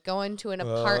evangelism, like going to an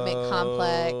apartment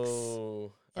complex.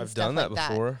 And I've stuff done that like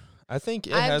before. I think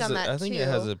it I've has. done that I think it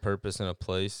has too. a purpose and a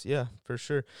place. Yeah, for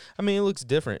sure. I mean, it looks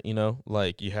different. You know,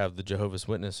 like you have the Jehovah's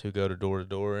Witness who go to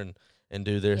door and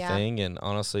do their Yeah. thing, and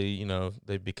honestly, you know,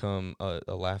 they've become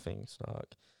a laughing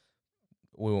stock.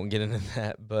 We won't get into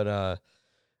that, but I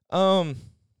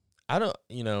don't.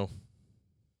 You know,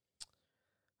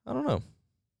 I don't know.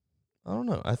 I don't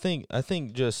know. I think a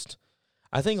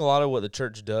lot of what the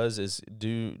church does is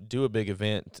do a big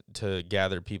event to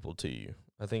gather people to you.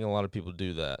 I think a lot of people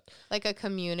do that. Like a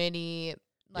community,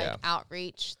 like Yeah.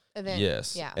 outreach event.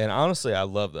 Yes. Yeah. And honestly, I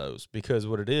love those because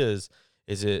what it is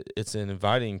it's in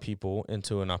inviting people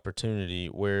into an opportunity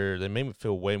where they may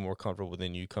feel way more comfortable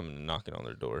than you coming and knocking on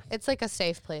their door. It's like a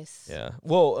safe place. Yeah.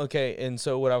 Well, okay. And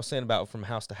so what I was saying about from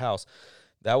house to house,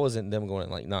 that wasn't them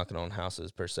going like knocking on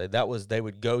houses per se. That was they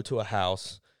would go to a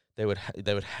house. They would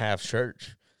have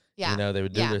church. Yeah. You know, they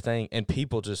would do Yeah. their thing, and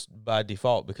people just by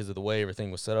default, because of the way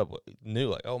everything was set up, knew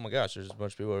like, oh my gosh, there's a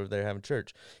bunch of people over there having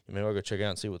church. You may well go check out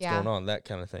and see what's Yeah. going on, that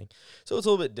kind of thing. So it's a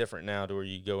little bit different now, to where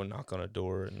you go and knock on a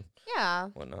door and Yeah.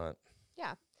 whatnot.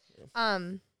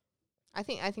 I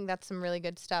think that's some really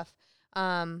good stuff.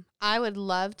 I would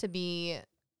love to be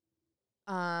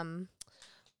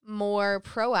more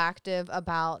proactive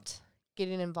about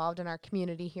getting involved in our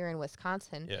community here in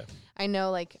Wisconsin. Yeah, I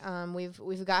know like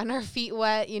we've gotten our feet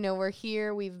wet, you know, we're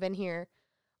here, we've been here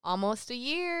almost a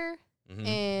year, mm-hmm.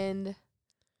 and I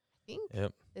think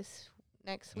Yep. this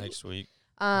next week. Next week.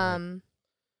 So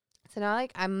now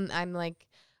like I'm like,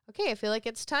 okay, I feel like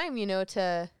it's time, you know,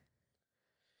 to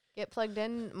get plugged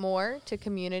in more to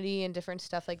community and different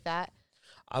stuff like that.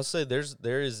 I'll say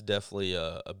there is definitely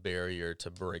a barrier to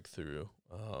break through.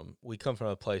 We come from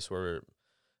a place where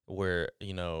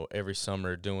you know, every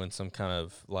summer doing some kind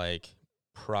of like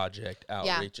project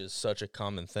outreach is such a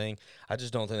common thing. I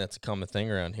just don't think that's a common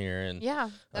thing around here. And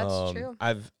Yeah, that's true.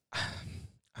 I'm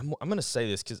gonna say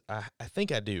this because I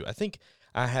think I do. I think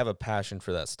I have a passion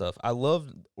for that stuff. I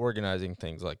love organizing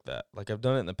things like that. Like I've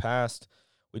done it in the past.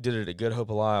 We did it at Good Hope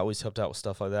a lot. I always helped out with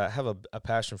stuff like that. I have a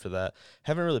passion for that.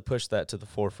 Haven't really pushed that to the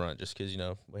forefront just because, you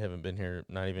know, we haven't been here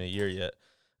not even a year yet.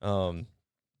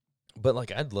 But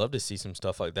like I'd love to see some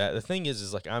stuff like that. The thing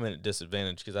is like I'm at a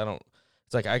disadvantage because I don't.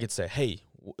 It's like I could say, hey,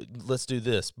 let's do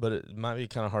this, but it might be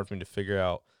kind of hard for me to figure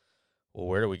out. Well,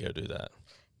 where do we go do that?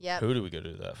 Yeah. Who do we go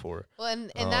do that for? Well,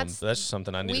 and that's just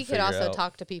something I need to we figure out. could also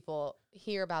talk to people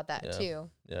here about that Yeah. too.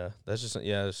 Yeah, that's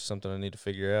just something I need to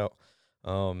figure out.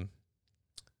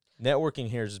 Networking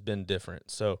here has been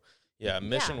different, so yeah,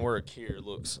 mission work here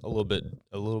looks a little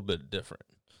bit different,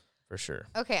 for sure.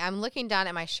 Okay, I'm looking down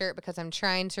at my shirt because I'm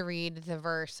trying to read the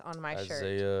verse on my shirt.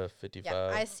 Isaiah 55.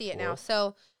 Yeah, I see it now.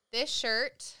 So this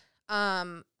shirt,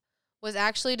 was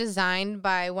actually designed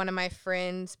by one of my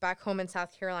friends back home in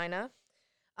South Carolina.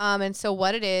 And so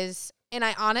what it is, and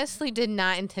I honestly did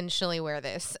not intentionally wear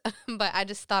this, but I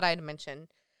just thought I'd mention.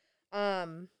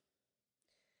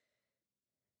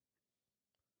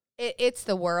 It's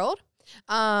the world.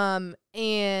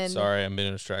 And Sorry, I'm being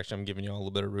a distraction. I'm giving you all a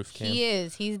little bit of roof cam.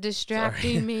 he's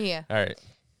distracting me. All right.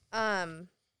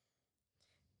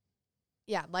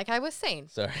 Yeah, like I was saying,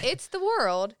 Sorry. it's the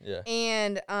world. Yeah.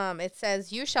 And it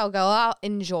says, you shall go out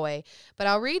and enjoy. But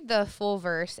I'll read the full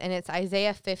verse, and it's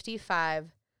Isaiah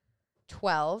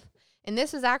 55:12. And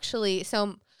this is actually,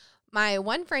 so my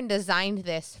one friend designed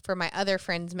this for my other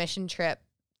friend's mission trip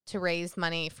to raise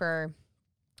money for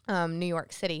New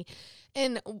York City.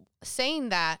 And saying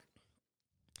that,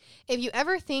 if you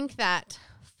ever think that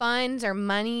funds or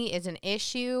money is an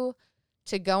issue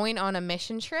to going on a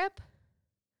mission trip,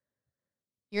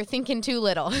 you're thinking too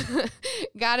little.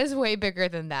 God is way bigger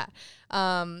than that.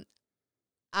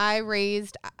 I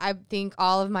raised, I think,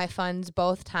 all of my funds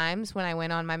both times when I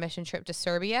went on my mission trip to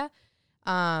Serbia.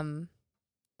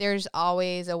 There's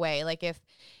always a way. Like if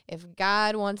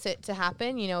God wants it to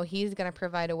happen, he's going to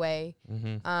provide a way.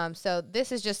 Mm-hmm. So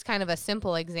this is just kind of a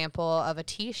simple example of a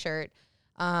T-shirt.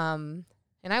 And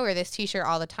I wear this T-shirt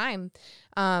all the time.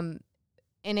 And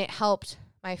it helped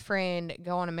my friend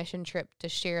go on a mission trip to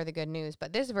share the good news.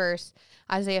 But this verse,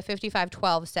 Isaiah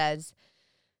 55:12 says,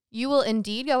 you will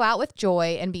indeed go out with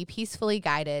joy and be peacefully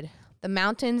guided. The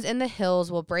mountains and the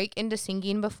hills will break into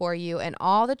singing before you, and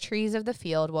all the trees of the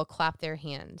field will clap their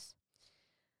hands.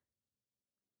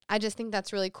 I just think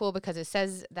that's really cool because it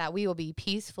says that we will be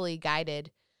peacefully guided,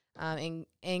 and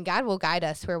God will guide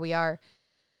us where we are.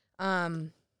 I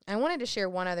wanted to share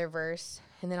one other verse,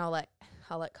 and then I'll let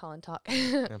Colin talk.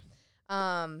 Yeah.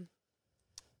 I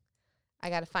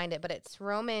got to find it, but it's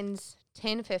Romans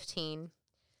 10:15.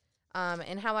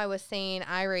 And how I was saying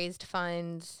I raised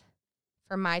funds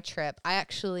for my trip. I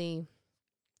actually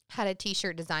had a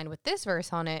T-shirt designed with this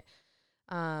verse on it.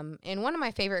 And one of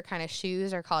my favorite kind of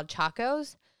shoes are called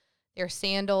Chacos. They're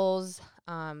sandals.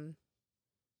 In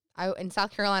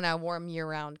South Carolina, I wore them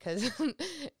year-round because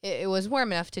it was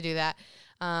warm enough to do that.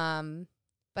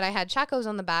 But I had Chacos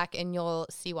on the back, and you'll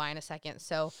see why in a second.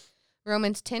 So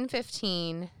Romans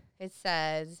 10:15, it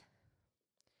says,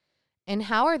 and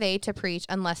how are they to preach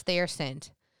unless they are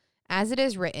sent? As it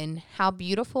is written, how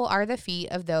beautiful are the feet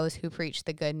of those who preach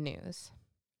the good news.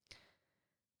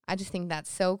 I just think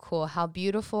that's so cool. How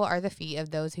beautiful are the feet of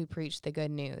those who preach the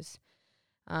good news.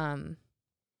 I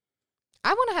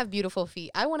want to have beautiful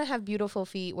feet. I want to have beautiful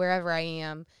feet wherever I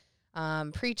am,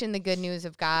 preaching the good news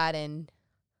of God and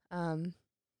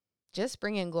just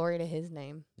bringing glory to his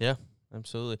name. Yeah.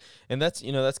 Absolutely. And that's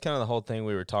kind of the whole thing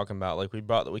we were talking about. Like we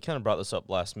kind of brought this up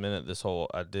last minute, this whole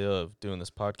idea of doing this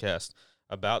podcast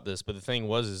about this. But the thing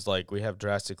is like we have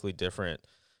drastically different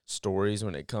stories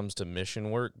when it comes to mission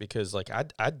work, because like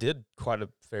I did quite a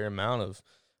fair amount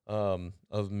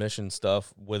of mission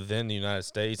stuff within the United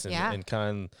States and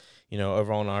kind of,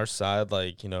 over on our side,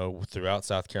 like, throughout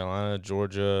South Carolina,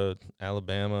 Georgia,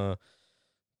 Alabama,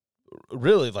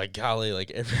 really, like, golly,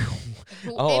 like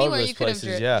all over those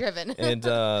places, driven.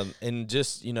 and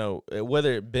just,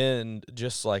 whether it been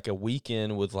just like a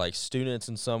weekend with like students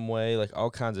in some way, like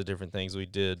all kinds of different things we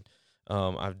did,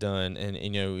 I've done, and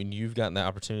and you've gotten the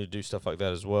opportunity to do stuff like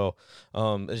that as well.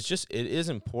 It is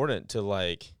important to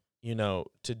like,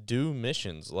 to do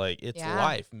missions. Like it's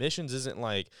life. Missions isn't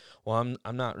like, well,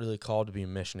 I'm not really called to be a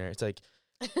missionary. It's like,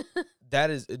 that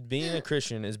is, being a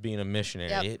Christian is being a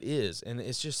missionary. Yep. It is. And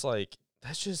it's just like,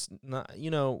 that's just not,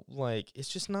 like, it's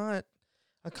just not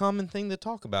a common thing to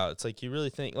talk about. It's like, you really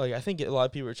think, like, I think a lot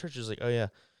of people at churches like, oh yeah,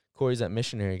 Corey's that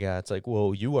missionary guy. It's like,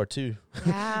 well, you are too.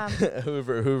 Yeah.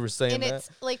 whoever's saying and that. And it's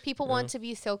like people want to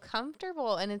be so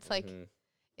comfortable, and it's like,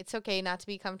 it's okay not to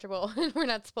be comfortable. We're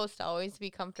not supposed to always be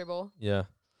comfortable. Yeah.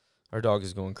 Our dog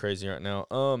is going crazy right now.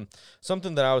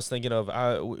 Something that I was thinking of,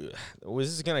 this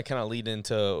is going to kind of lead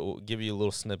into, give you a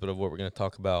little snippet of what we're going to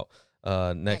talk about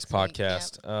next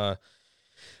podcast. Week,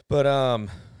 but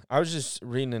I was just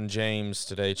reading in James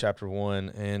today, chapter 1,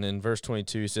 and in verse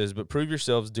 22 it says, but prove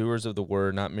yourselves doers of the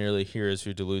word, not merely hearers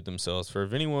who delude themselves. For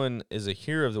if anyone is a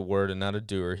hearer of the word and not a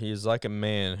doer, he is like a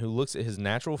man who looks at his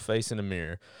natural face in a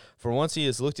mirror. For once he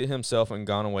has looked at himself and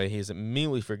gone away, he has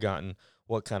immediately forgotten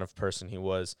what kind of person he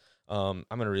was. I'm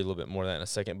going to read a little bit more of that in a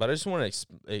second, but I just want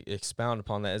to expound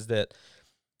upon that, is that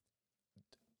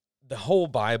the whole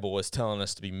Bible is telling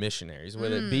us to be missionaries,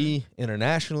 whether it be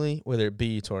internationally, whether it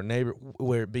be to our neighbor,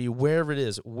 whether it be wherever it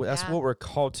is. That's what we're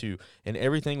called to in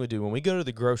everything we do. When we go to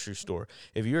the grocery store,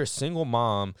 if you're a single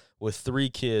mom with 3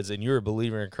 kids and you're a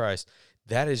believer in Christ,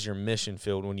 that is your mission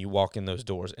field when you walk in those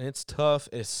doors. And it's tough.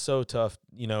 It's so tough.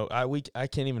 I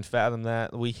can't even fathom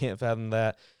that. We can't fathom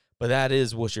that. But that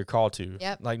is what you're called to.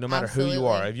 Yep, like, no matter who you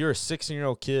are. If you're a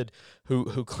 16-year-old kid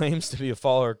who claims to be a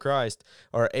follower of Christ,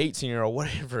 or 18-year-old,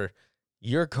 whatever,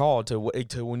 you're called to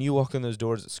when you walk in those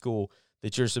doors at school,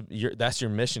 that that's your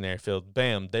missionary field.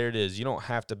 Bam, there it is. You don't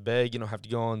have to beg. You don't have to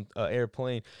go on an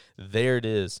airplane. There it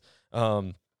is.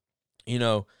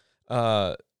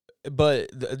 But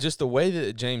just the way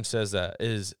that James says that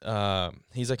is,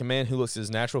 he's like a man who looks at his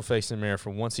natural face in the mirror,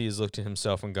 for once he has looked at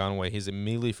himself and gone away, he's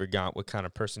immediately forgot what kind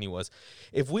of person he was.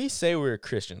 If we say we're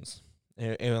Christians,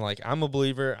 and like, I'm a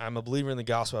believer in the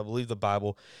gospel, I believe the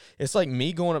Bible, it's like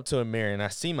me going up to a mirror and I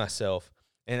see myself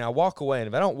and I walk away, and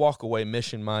if I don't walk away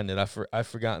mission-minded, I've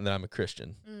forgotten that I'm a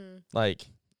Christian. Like,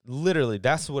 literally,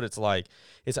 that's what it's like.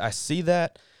 I see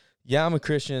that, yeah, I'm a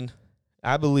Christian,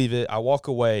 I believe it. I walk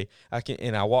away.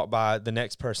 I walk by the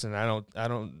next person. I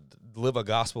don't live a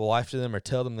gospel life to them or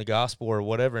tell them the gospel or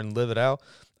whatever and live it out.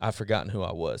 I've forgotten who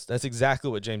I was. That's exactly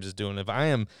what James is doing. If I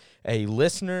am a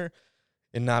listener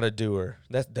and not a doer,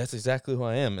 that's exactly who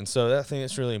I am. And so I think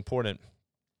that's really important.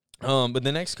 But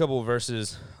the next couple of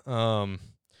verses,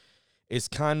 is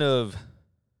kind of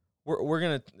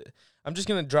I'm just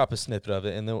gonna drop a snippet of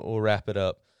it and then we'll wrap it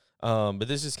up. But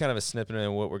this is kind of a snippet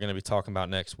of what we're going to be talking about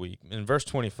next week. In verse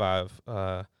 25,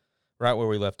 right where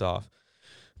we left off.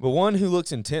 But one who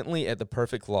looks intently at the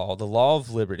perfect law, the law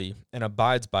of liberty, and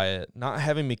abides by it, not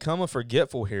having become a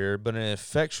forgetful hearer, but an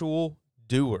effectual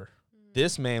doer,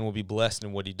 this man will be blessed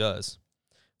in what he does.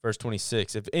 Verse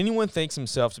 26, if anyone thinks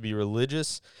himself to be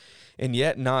religious and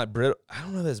yet not brittle, I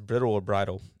don't know if that's brittle or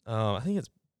bridle. I think it's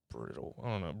brittle. I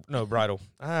don't know. No, bridle.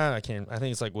 I think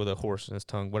it's like with a horse in his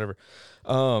tongue, whatever.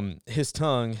 His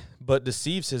tongue, but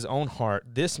deceives his own heart.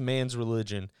 This man's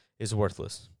religion is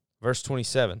worthless. Verse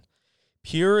 27,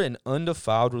 pure and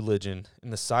undefiled religion in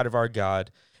the sight of our God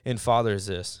and Father is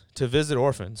this, to visit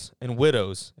orphans and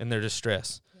widows in their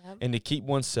distress, and to keep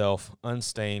oneself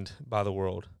unstained by the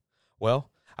world. Well,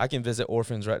 I can visit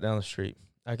orphans right down the street.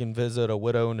 I can visit a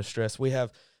widow in distress. We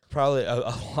have probably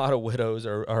a lot of widows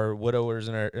or widowers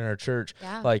in our church.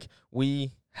 Yeah. Like,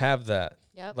 we have that.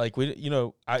 Yep. Like,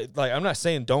 I'm not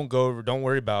saying don't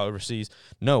worry about overseas.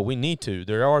 No, we need to.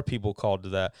 There are people called to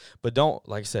that. But don't,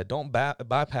 like I said, don't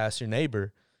bypass your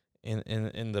neighbor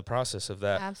in the process of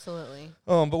that. Absolutely.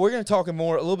 But we're going to talk a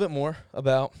little bit more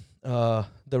about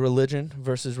the religion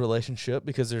versus relationship,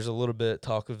 because there's a little bit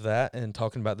talk of that and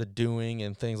talking about the doing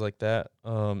and things like that.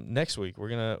 Next week we're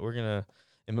gonna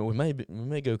and we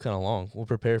may go kind of long. We'll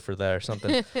prepare for that or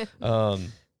something.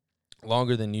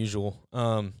 Longer than usual.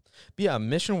 But yeah,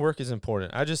 mission work is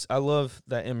important. I love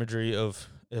that imagery of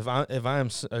if I am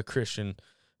a Christian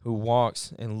who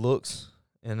walks and looks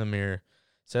in the mirror,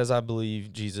 says I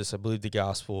believe Jesus, I believe the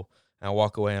gospel, and I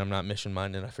walk away and I'm not mission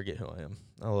minded and I forget who I am.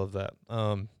 I love that.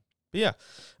 But yeah,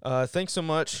 thanks so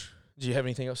much. Do you have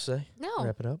anything else to say? No.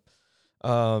 Wrap it up.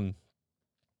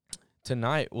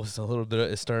 Tonight was a little bit.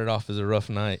 It started off as a rough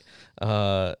night.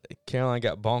 Caroline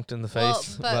got bonked in the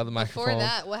face by the microphone. Before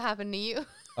that, what happened to you?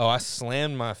 Oh, I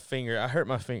slammed my finger. I hurt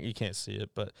my finger. You can't see it,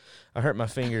 but I hurt my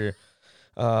finger.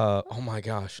 Oh my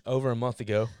gosh, over a month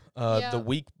ago. The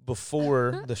week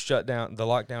before the shutdown, the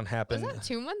lockdown happened. Was that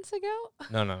 2 months ago?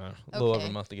 No. A little over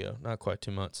a month ago. Not quite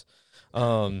 2 months.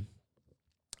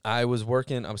 I was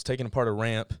taking apart a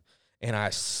ramp, and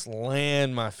I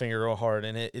slammed my finger real hard,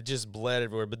 and it just bled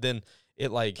everywhere. But then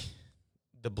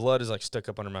the blood is stuck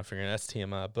up under my finger, and that's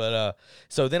TMI. But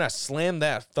so then I slammed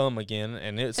that thumb again,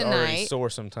 and it's already sore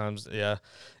sometimes. Yeah,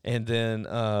 and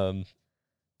then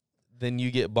you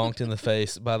get bonked in the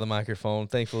face by the microphone.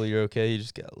 Thankfully, you're okay. You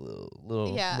just got a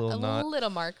little knot.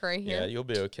 Little mark right here. Yeah, you'll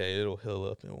be okay. It'll heal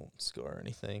up. It won't scar or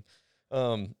anything.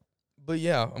 But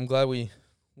yeah, I'm glad we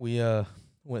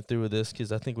went through with this,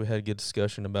 because I think we had a good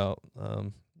discussion about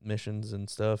missions and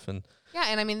stuff. And yeah,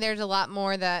 and I mean, there's a lot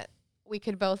more that we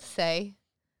could both say.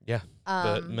 Yeah,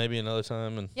 but maybe another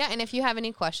time. And yeah, and if you have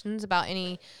any questions about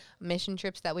any mission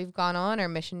trips that we've gone on, or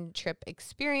mission trip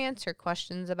experience, or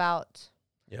questions about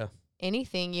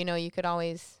anything, you could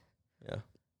always leave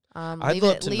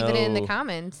it in the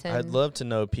comments. And I'd love to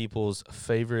know people's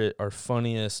favorite or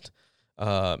funniest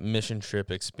mission trip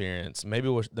experience. Maybe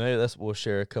we'll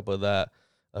share a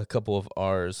couple of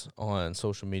ours on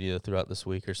social media throughout this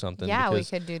week or something. Yeah, we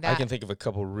could do that. I can think of a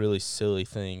couple really silly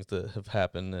things that have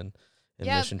happened in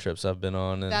mission trips I've been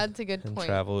on, and that's a good point.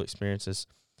 Travel experiences.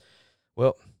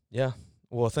 Well, yeah.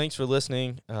 Well, thanks for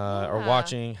listening or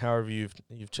watching, however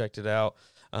you've checked it out.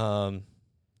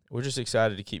 We're just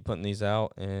excited to keep putting these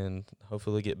out and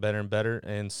hopefully get better and better.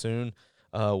 And soon,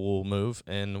 will move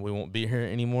and we won't be here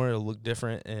anymore. It'll look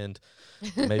different, and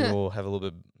maybe we'll have a little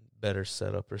bit better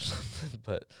setup or something.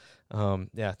 But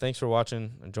yeah, thanks for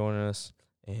watching and joining us.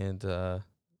 And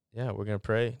yeah, we're gonna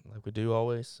pray like we do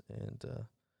always. And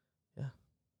yeah,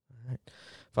 all right,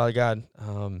 Father God,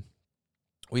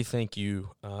 we thank you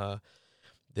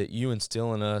that you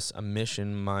instill in us a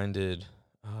mission-minded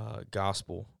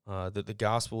gospel. That the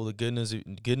gospel, the good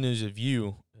news of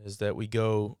you, is that we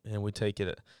go and we take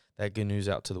that good news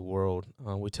out to the world.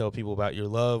 We tell people about your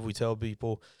love. We tell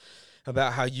people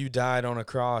about how you died on a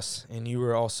cross and you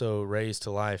were also raised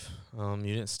to life.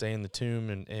 You didn't stay in the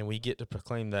tomb, and we get to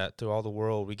proclaim that to all the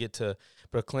world. We get to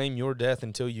proclaim your death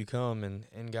until you come,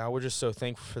 and God, we're just so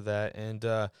thankful for that. And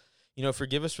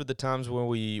forgive us for the times when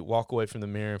we walk away from the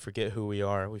mirror and forget who we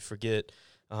are. We forget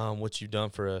what you've done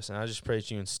for us. And I just pray that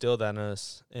you instill that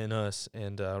in us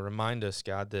and remind us,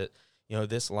 God, that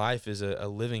this life is a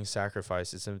living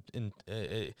sacrifice. It's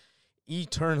a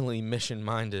eternally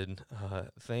mission-minded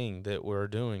thing that we're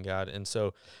doing, God. And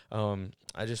so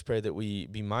I just pray that we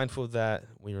be mindful of that,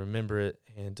 we remember it,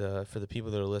 and for the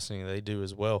people that are listening, they do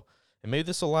as well. And maybe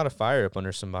this will light a fire up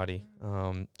under somebody,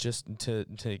 just to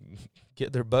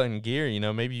get their butt in gear.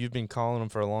 Maybe you've been calling them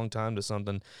for a long time to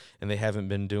something, and they haven't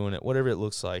been doing it. Whatever it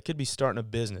looks like, it could be starting a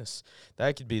business.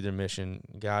 That could be their mission.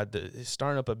 God,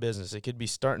 starting up a business. It could be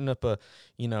starting up a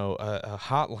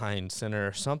hotline center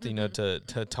or something,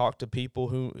 to talk to people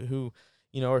who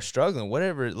are struggling.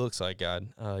 Whatever it looks like, God,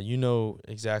 you know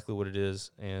exactly what it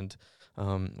is, and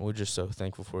we're just so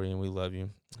thankful for you, and we love you.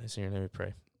 It's in your name we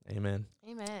pray. Amen.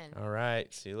 Amen. All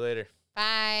right. See you later.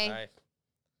 Bye. Bye.